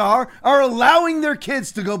 Commissar, are allowing their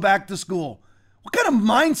kids to go back to school. What kind of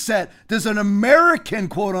mindset does an American,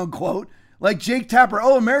 quote unquote, like Jake Tapper,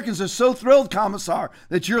 oh, Americans are so thrilled, Commissar,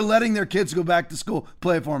 that you're letting their kids go back to school.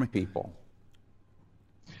 Play it for me. People.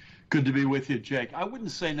 Good to be with you, Jake. I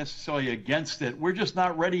wouldn't say necessarily against it. We're just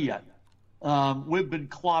not ready yet. We've been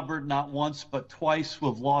clobbered not once, but twice.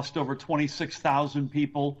 We've lost over 26,000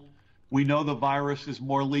 people. We know the virus is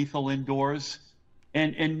more lethal indoors.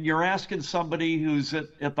 And you're asking somebody who's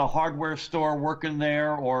at the hardware store working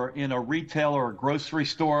there or in a retail or a grocery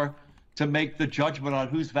store to make the judgment on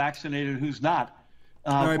who's vaccinated and who's not.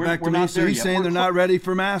 All right, back to me. So he's saying they're not ready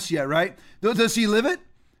for masks yet, right? Does he live it?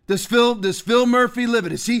 Does Phil Murphy live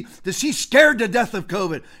it? Is he scared to death of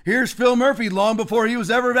COVID? Here's Phil Murphy long before he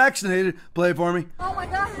was ever vaccinated. Play it for me. Oh my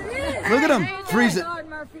God, it is. Look at him. Freeze it.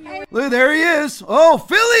 Look, there he is. Oh,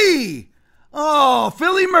 Philly. Oh,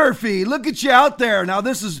 Philly Murphy. Look at you out there. Now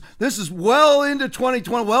this is well into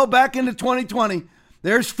 2020, well back into 2020.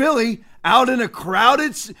 There's Philly out in a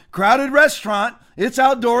crowded restaurant. It's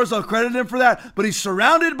outdoors. I'll credit him for that. But he's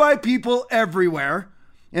surrounded by people everywhere.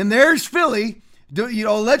 And there's Philly. You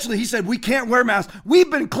know, allegedly, he said, we can't wear masks.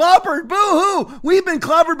 We've been clobbered. Boo-hoo. We've been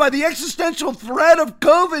clobbered by the existential threat of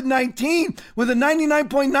COVID-19 with a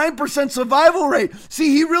 99.9% survival rate. See,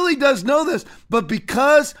 he really does know this. But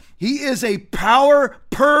because he is a power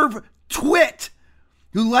perv twit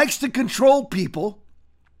who likes to control people,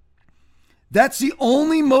 that's the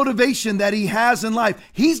only motivation that he has in life.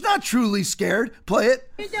 He's not truly scared. Play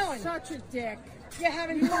it. What are you doing? Such a dick. You're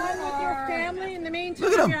having fun with your family in the meantime.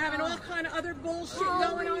 Look at him. You're having all kind of other bullshit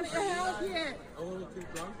going on at the house. Yeah. A little too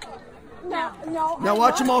drunk? No. Now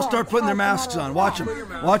watch them all start putting their masks on. Watch them.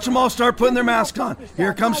 Watch them all start putting their masks on.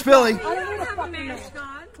 Here comes Philly. I don't need a fucking mask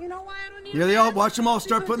on. You know why I don't need Here they all. Watch them all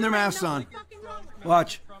start putting their masks on.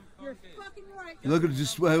 Watch. You're fucking right. Look at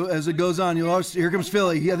just as it goes on. Here comes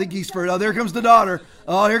Philly. I think he's for. Oh, there comes the daughter.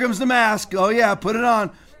 Oh, here comes the mask. Oh yeah, put it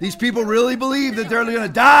on. These people really believe that they're going to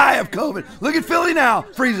die of COVID. Look at Philly now.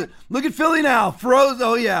 Freeze it. Look at Philly now. Froze.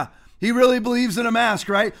 Oh, yeah. He really believes in a mask,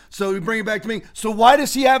 right? So we bring it back to me. So why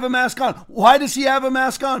does he have a mask on? Why does he have a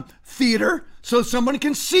mask on? Theater, so someone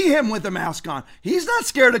can see him with a mask on. He's not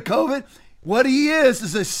scared of COVID. What he is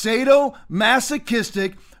a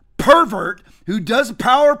sadomasochistic pervert who does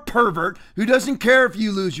power pervert, who doesn't care if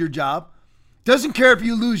you lose your job. Doesn't care if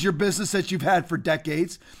you lose your business that you've had for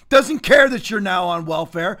decades. Doesn't care that you're now on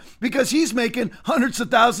welfare because he's making hundreds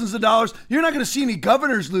of thousands of dollars. You're not going to see any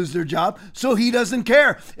governors lose their job, so he doesn't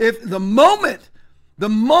care. If the moment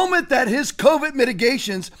that his COVID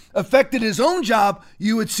mitigations affected his own job,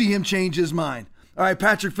 you would see him change his mind. All right,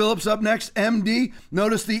 Patrick Phillips up next, MD.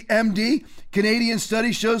 Notice the MD. Canadian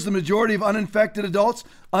study shows the majority of uninfected adults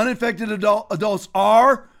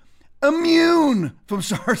are immune from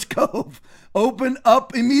SARS-CoV. Open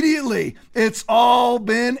up immediately. It's all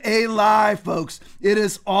been a lie, folks. It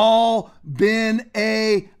has all been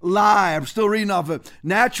a lie. I'm still reading off of it.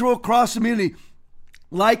 Natural cross immunity,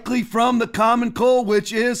 likely from the common cold,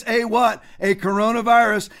 which is a what? A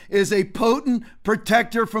coronavirus, is a potent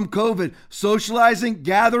protector from COVID. Socializing,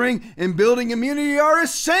 gathering, and building immunity are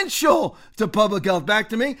essential to public health. Back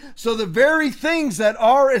to me. So the very things that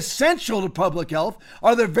are essential to public health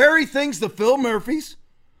are the very things the Phil Murphys,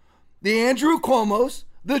 the Andrew Cuomos,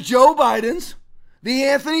 the Joe Bidens, the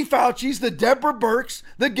Anthony Faucis, the Deborah Birx,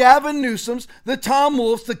 the Gavin Newsoms, the Tom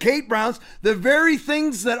Wolfs, the Kate Browns, the very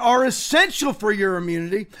things that are essential for your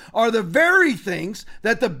immunity are the very things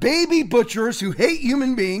that the baby butchers who hate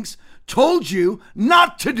human beings told you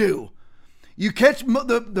not to do. You catch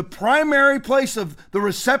the primary place of the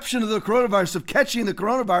reception of the coronavirus, of catching the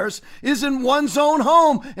coronavirus, is in one's own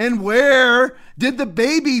home. And where did the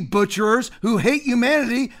baby butchers who hate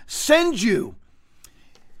humanity send you?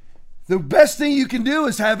 The best thing you can do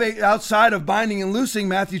is have outside of binding and loosing,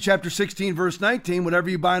 Matthew chapter 16, verse 19,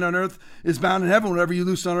 whatever you bind on earth is bound in heaven, whatever you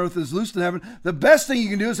loose on earth is loosed in heaven. The best thing you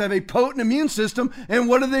can do is have a potent immune system. And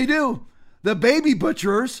what do? The baby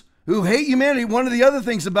butchers who hate humanity. One of the other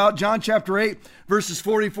things about John chapter 8, verses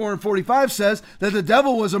 44 and 45 says that the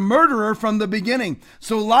devil was a murderer from the beginning.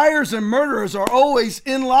 So liars and murderers are always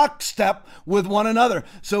in lockstep with one another.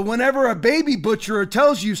 So whenever a baby butcherer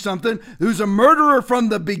tells you something who's a murderer from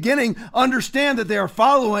the beginning, understand that they are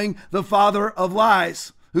following the father of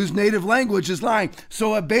lies, whose native language is lying.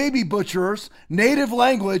 So a baby butcherer's native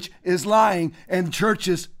language is lying, and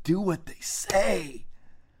churches do what they say.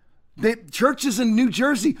 The churches in New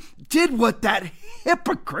Jersey did what that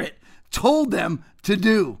hypocrite told them to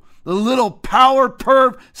do. The little power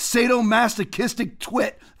perv, sadomasochistic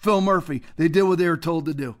twit, Phil Murphy. They did what they were told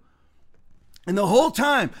to do. And the whole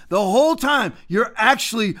time, you're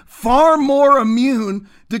actually far more immune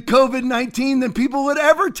to COVID-19 than people would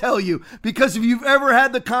ever tell you. Because if you've ever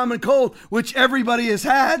had the common cold, which everybody has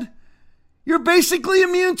had, you're basically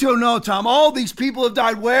immune to it. No, Tom, all these people have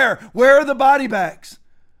died. Where? Where are the body bags?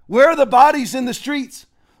 Where are the bodies in the streets?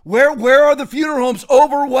 Where are the funeral homes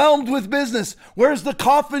overwhelmed with business? Where's the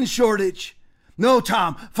coffin shortage? No,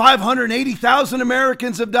 Tom, 580,000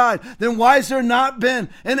 Americans have died. Then why has there not been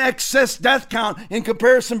an excess death count in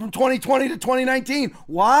comparison from 2020 to 2019?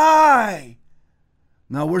 Why?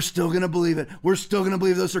 No, we're still going to believe it. We're still going to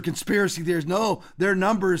believe those are conspiracy theories. No, they're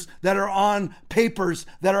numbers that are on papers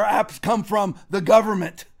that are come from the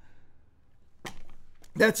government.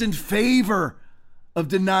 That's in favor of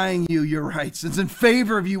denying you your rights. It's in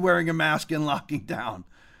favor of you wearing a mask and locking down.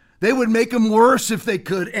 They would make them worse if they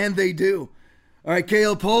could, and they do. All right,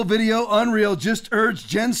 KL poll video, unreal, just urged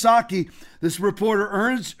Jen Psaki. This reporter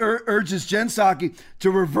urges Jen Psaki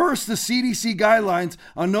to reverse the CDC guidelines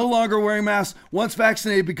on no longer wearing masks once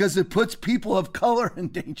vaccinated because it puts people of color in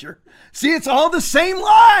danger. See, it's all the same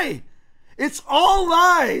lie. It's all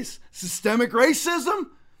lies. Systemic racism,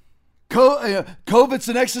 COVID's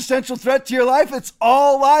an existential threat to your life. It's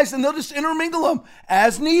all lies, and they'll just intermingle them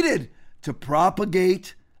as needed to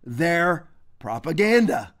propagate their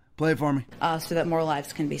propaganda. Play it for me. So that more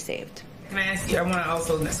lives can be saved. Can I ask you, I want to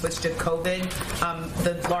also switch to COVID.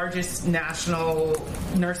 The largest national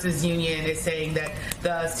nurses union is saying that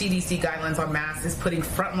the CDC guidelines on masks is putting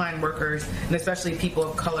frontline workers and especially people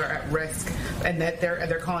of color at risk, and that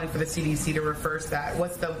they're calling for the CDC to reverse that.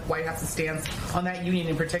 What's the White House's stance on that union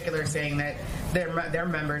in particular, saying that their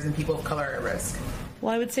members and people of color are at risk?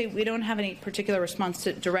 Well, I would say we don't have any particular response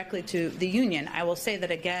directly to the union. I will say that,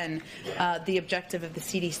 again, the objective of the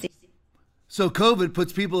CDC. So COVID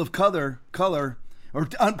puts people of color, or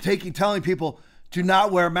telling people to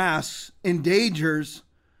not wear masks endangers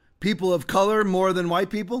people of color more than white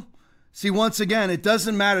people. See, once again, it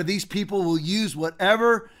doesn't matter. These people will use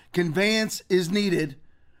whatever conveyance is needed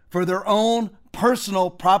for their own personal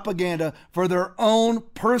propaganda, for their own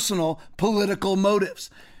personal political motives.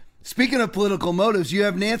 Speaking of political motives, you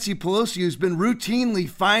have Nancy Pelosi, who's been routinely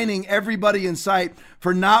fining everybody in sight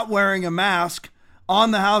for not wearing a mask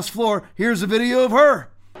on the House floor. Here's a video of her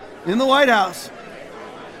in the White House.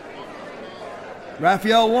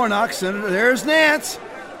 Raphael Warnock, Senator. There's Nance.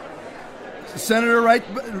 Senator right,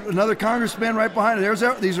 another congressman right behind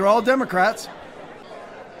her. These are all Democrats.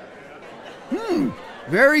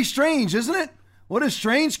 Very strange, isn't it? What a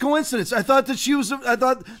strange coincidence. I thought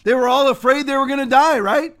they were all afraid they were going to die,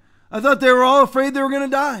 right? I thought they were all afraid they were going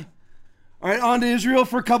to die. All right, on to Israel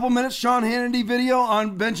for a couple minutes. Sean Hannity video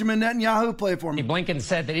on Benjamin Netanyahu. Play it for me. Blinken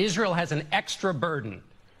said that Israel has an extra burden,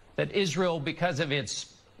 that Israel, because of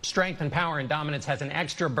its strength and power and dominance, has an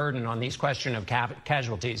extra burden on these question of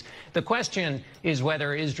casualties. The question is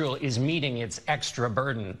whether Israel is meeting its extra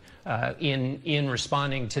burden in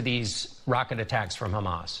responding to these rocket attacks from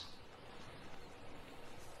Hamas.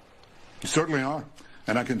 You certainly are.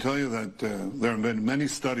 And I can tell you that there have been many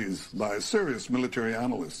studies by serious military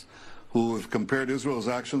analysts who have compared Israel's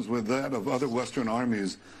actions with that of other Western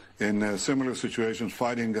armies in similar situations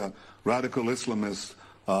fighting radical Islamists,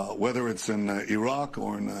 whether it's in Iraq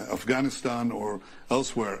or in Afghanistan or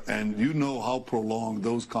elsewhere. And you know how prolonged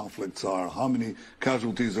those conflicts are, how many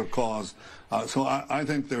casualties are caused. So I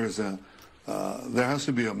think there has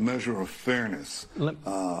to be a measure of fairness.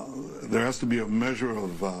 There has to be a measure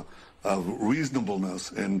of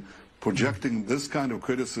reasonableness in projecting this kind of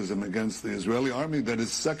criticism against the Israeli army that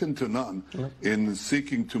is second to none in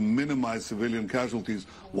seeking to minimize civilian casualties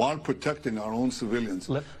while protecting our own civilians.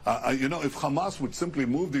 You know, if Hamas would simply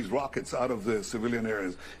move these rockets out of the civilian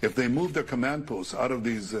areas, if they moved their command posts out of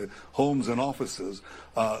these homes and offices,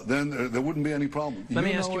 then there wouldn't be any problem. Let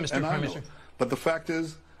me ask you, Mr. Prime Minister. But the fact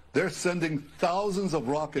is, they're sending thousands of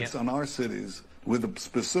rockets on our cities with a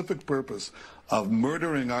specific purpose of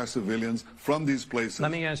murdering our civilians from these places. Let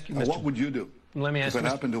me ask you, Mr. What would you do? Let me ask if it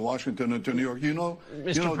happened to Washington and to New York, you know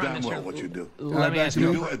damn well what you do. Let me ask you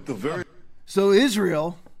you. do at the very. So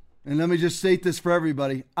Israel, and let me just state this for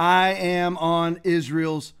everybody, I am on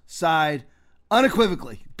Israel's side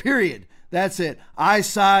unequivocally, period. That's it. I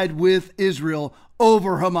side with Israel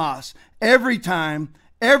over Hamas every time,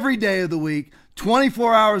 every day of the week,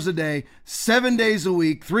 24 hours a day, 7 days a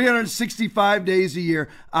week, 365 days a year.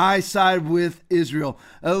 I side with Israel,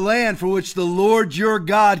 a land for which the Lord your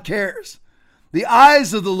God cares. The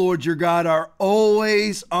eyes of the Lord your God are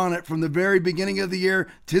always on it from the very beginning of the year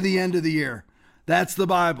to the end of the year. That's the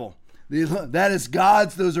Bible. That is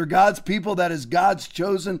God's, those are God's people. That is God's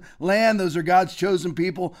chosen land. Those are God's chosen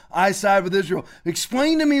people. I side with Israel.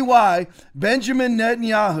 Explain to me why Benjamin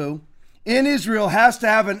Netanyahu in Israel has to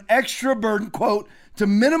have an extra burden, quote, to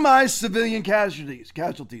minimize civilian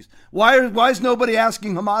casualties. Why is nobody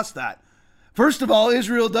asking Hamas that? First of all,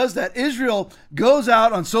 Israel does that. Israel goes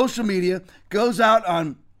out on social media, goes out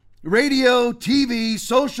on radio, TV,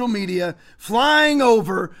 social media, flying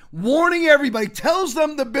over, warning everybody, tells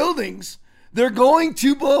them the buildings they're going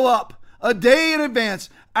to blow up a day in advance,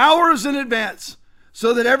 hours in advance,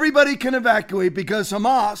 so that everybody can evacuate, because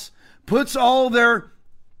Hamas puts all their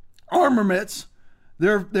armaments,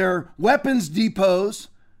 their weapons depots,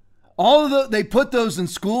 they put those in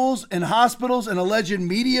schools and hospitals and alleged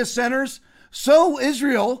media centers. So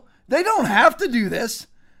Israel, they don't have to do this.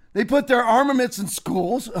 They put their armaments in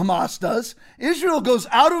schools, Hamas does. Israel goes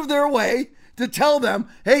out of their way to tell them,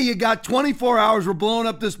 hey, you got 24 hours, we're blowing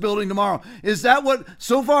up this building tomorrow. Is that what,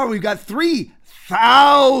 so far we've got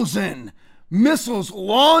 3,000 missiles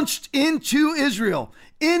launched into Israel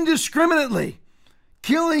indiscriminately,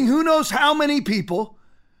 killing who knows how many people,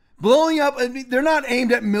 blowing up. They're not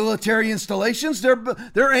aimed at military installations,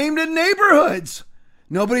 they're aimed at neighborhoods.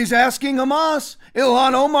 Nobody's asking Hamas.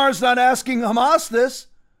 Ilhan Omar's not asking Hamas this.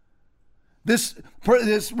 This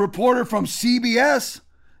reporter from CBS,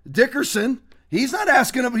 Dickerson, he's not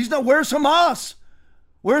asking him. Where's Hamas?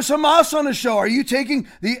 Where's Hamas on the show? Are you taking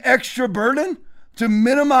the extra burden to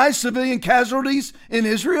minimize civilian casualties in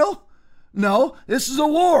Israel? No, this is a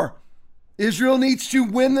war. Israel needs to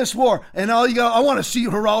win this war. And I want to see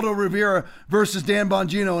Geraldo Rivera versus Dan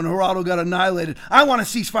Bongino, and Geraldo got annihilated. I want a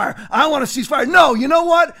ceasefire. I want a ceasefire. No, you know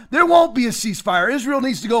what? There won't be a ceasefire. Israel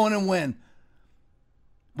needs to go in and win.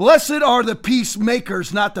 Blessed are the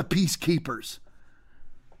peacemakers, not the peacekeepers.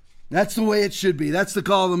 That's the way it should be. That's the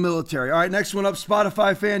call of the military. All right, next one up,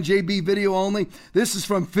 Spotify fan, JB video only. This is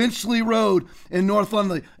from Finchley Road in North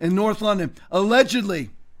London. Allegedly,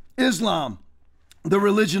 Islam, the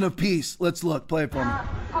religion of peace. Let's look. Play it for me.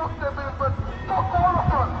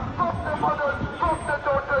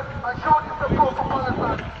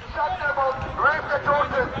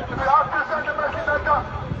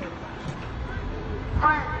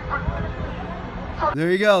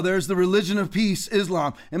 There you go. There's the religion of peace,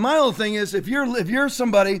 Islam. And my whole thing is, if you're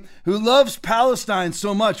somebody who loves Palestine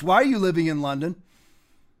so much, why are you living in London?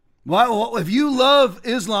 Why, if you love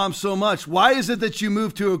Islam so much, why is it that you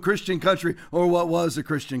moved to a Christian country, or what was a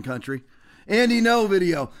Christian country? Andy No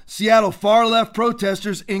video. Seattle far-left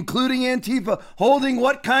protesters, including Antifa, holding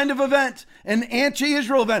what kind of event? An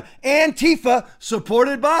anti-Israel event. Antifa,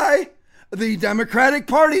 supported by the Democratic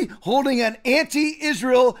Party, holding an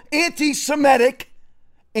anti-Israel, anti-Semitic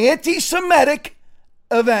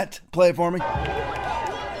event. Play it for me.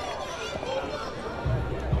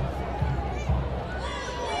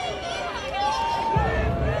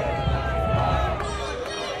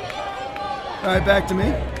 All right, back to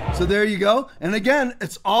me. So there you go. And again,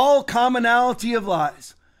 it's all commonality of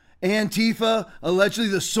lies. Antifa,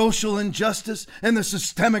 allegedly the social injustice and the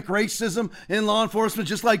systemic racism in law enforcement,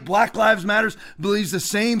 just like Black Lives Matter believes the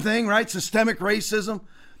same thing, right? Systemic racism,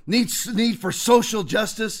 need for social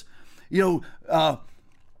justice. You know,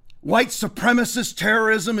 white supremacist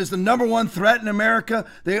terrorism is the number one threat in America.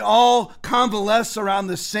 They all convalesce around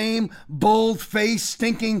the same bold-faced,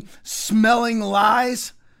 stinking, smelling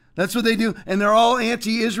lies. That's what they do. And they're all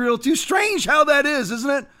anti-Israel too. Strange how that is,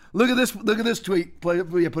 isn't it? Look at this tweet. Put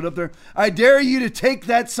it up there. I dare you to take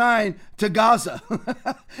that sign to Gaza.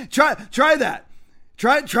 Try that.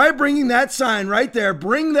 Try bringing that sign right there.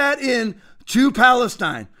 Bring that in to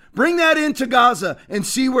Palestine. Bring that into Gaza and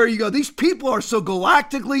see where you go. These people are so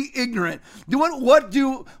galactically ignorant. What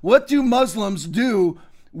do Muslims do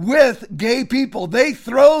with gay people? They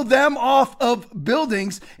throw them off of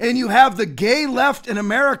buildings, and you have the gay left in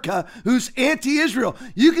America who's anti-Israel.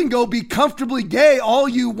 You can go be comfortably gay all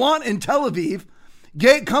you want in Tel Aviv,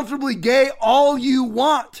 comfortably gay all you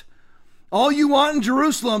want in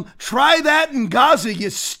Jerusalem. Try that in Gaza, you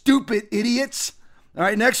stupid idiots. All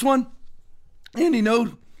right, next one. Andy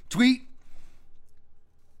No tweet.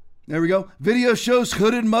 There we go. Video shows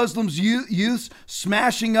hooded Muslims youths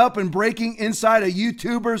smashing up and breaking inside a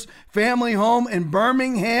YouTuber's family home in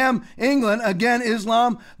Birmingham, England. Again,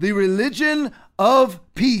 Islam, the religion of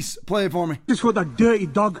peace. Play it for me. This was a dirty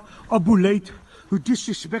dog, Abu Layth, who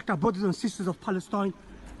disrespect our brothers and sisters of Palestine.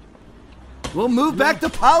 We'll move back to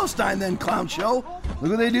Palestine then, clown show.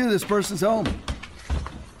 Look what they do to this person's home.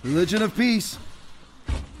 Religion of peace.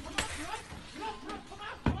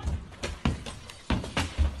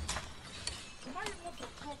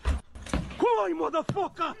 Come on,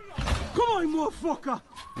 motherfucker! Come on, motherfucker!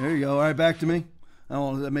 There you go. All right, back to me. I don't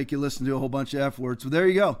want to make you listen to a whole bunch of F words. So there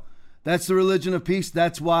you go. That's the religion of peace.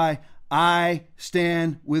 That's why I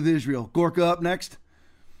stand with Israel. Gorka up next.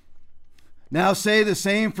 Now say the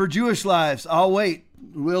same for Jewish lives. I'll wait.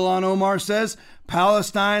 Wilon Omar says,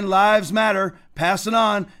 Palestine lives matter. Pass it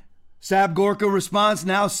on. Sab Gorka responds,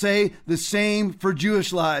 now say the same for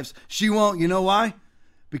Jewish lives. She won't. You know why?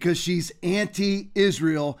 Because she's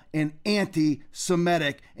anti-Israel and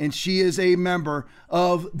anti-Semitic, and she is a member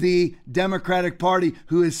of the Democratic Party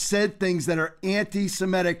who has said things that are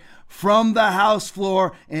anti-Semitic from the House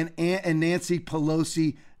floor, and Nancy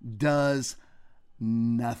Pelosi does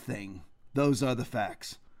nothing. Those are the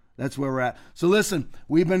facts. That's where we're at. So listen,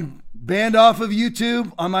 we've been banned off of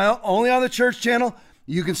YouTube only on the church channel.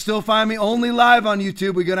 You can still find me only live on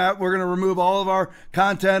YouTube. We're gonna remove all of our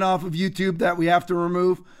content off of YouTube that we have to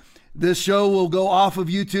remove. This show will go off of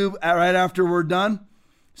YouTube right after we're done.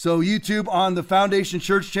 So YouTube on the Foundation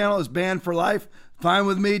Church channel is banned for life. Fine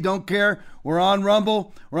with me, don't care. We're on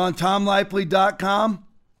Rumble. We're on TomLipley.com.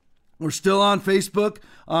 We're still on Facebook.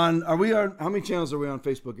 How many channels are we on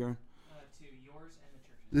Facebook, Aaron?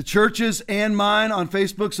 The churches and mine on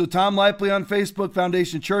Facebook. So Tom Lipley on Facebook,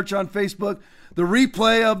 Foundation Church on Facebook. The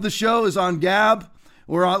replay of the show is on Gab.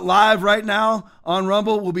 We're on live right now on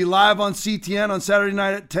Rumble. We'll be live on CTN on Saturday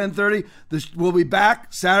night at 10:30. We'll be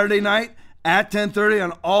back Saturday night at 10:30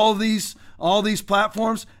 on all these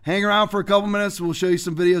platforms. Hang around for a couple minutes. We'll show you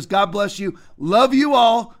some videos. God bless you. Love you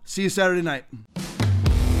all. See you Saturday night.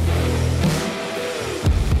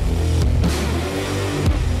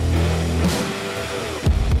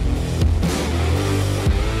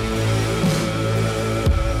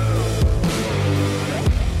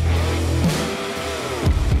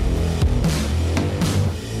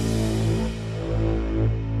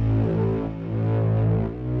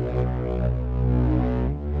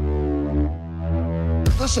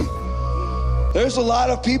 Listen, there's a lot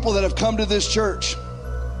of people that have come to this church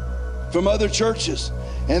from other churches,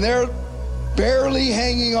 and they're barely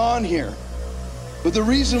hanging on here. But the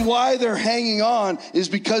reason why they're hanging on is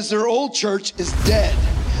because their old church is dead.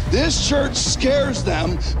 This church scares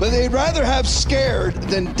them, but they'd rather have scared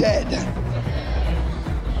than dead.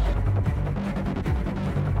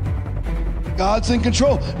 God's in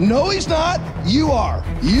control. No, he's not. You are.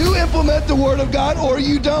 You implement the word of God or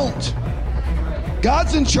you don't.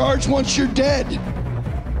 God's in charge once you're dead.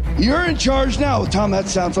 You're in charge now. Tom, that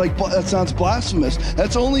sounds blasphemous.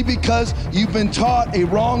 That's only because you've been taught a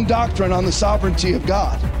wrong doctrine on the sovereignty of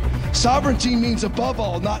God. Sovereignty means above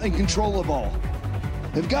all, not in control of all.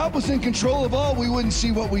 If God was in control of all, we wouldn't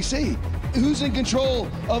see what we see. Who's in control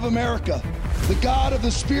of America? The God of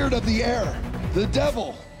the spirit of the air, the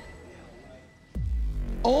devil.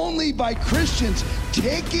 Only by Christians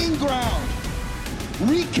taking ground,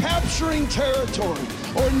 recapturing territory,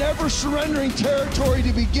 or never surrendering territory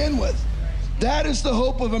to begin with. That is the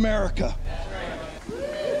hope of America.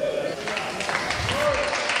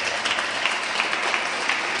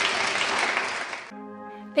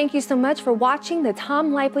 Thank you so much for watching the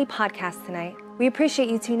Tom Lipley podcast tonight. We appreciate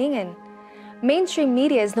you tuning in. Mainstream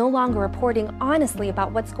media is no longer reporting honestly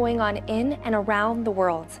about what's going on in and around the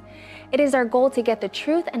world. It is our goal to get the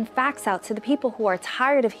truth and facts out to the people who are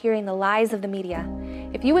tired of hearing the lies of the media.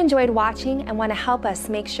 If you enjoyed watching and want to help us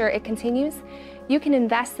make sure it continues, you can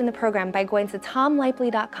invest in the program by going to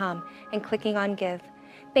tomlipley.com and clicking on Give.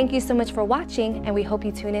 Thank you so much for watching, and we hope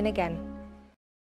you tune in again.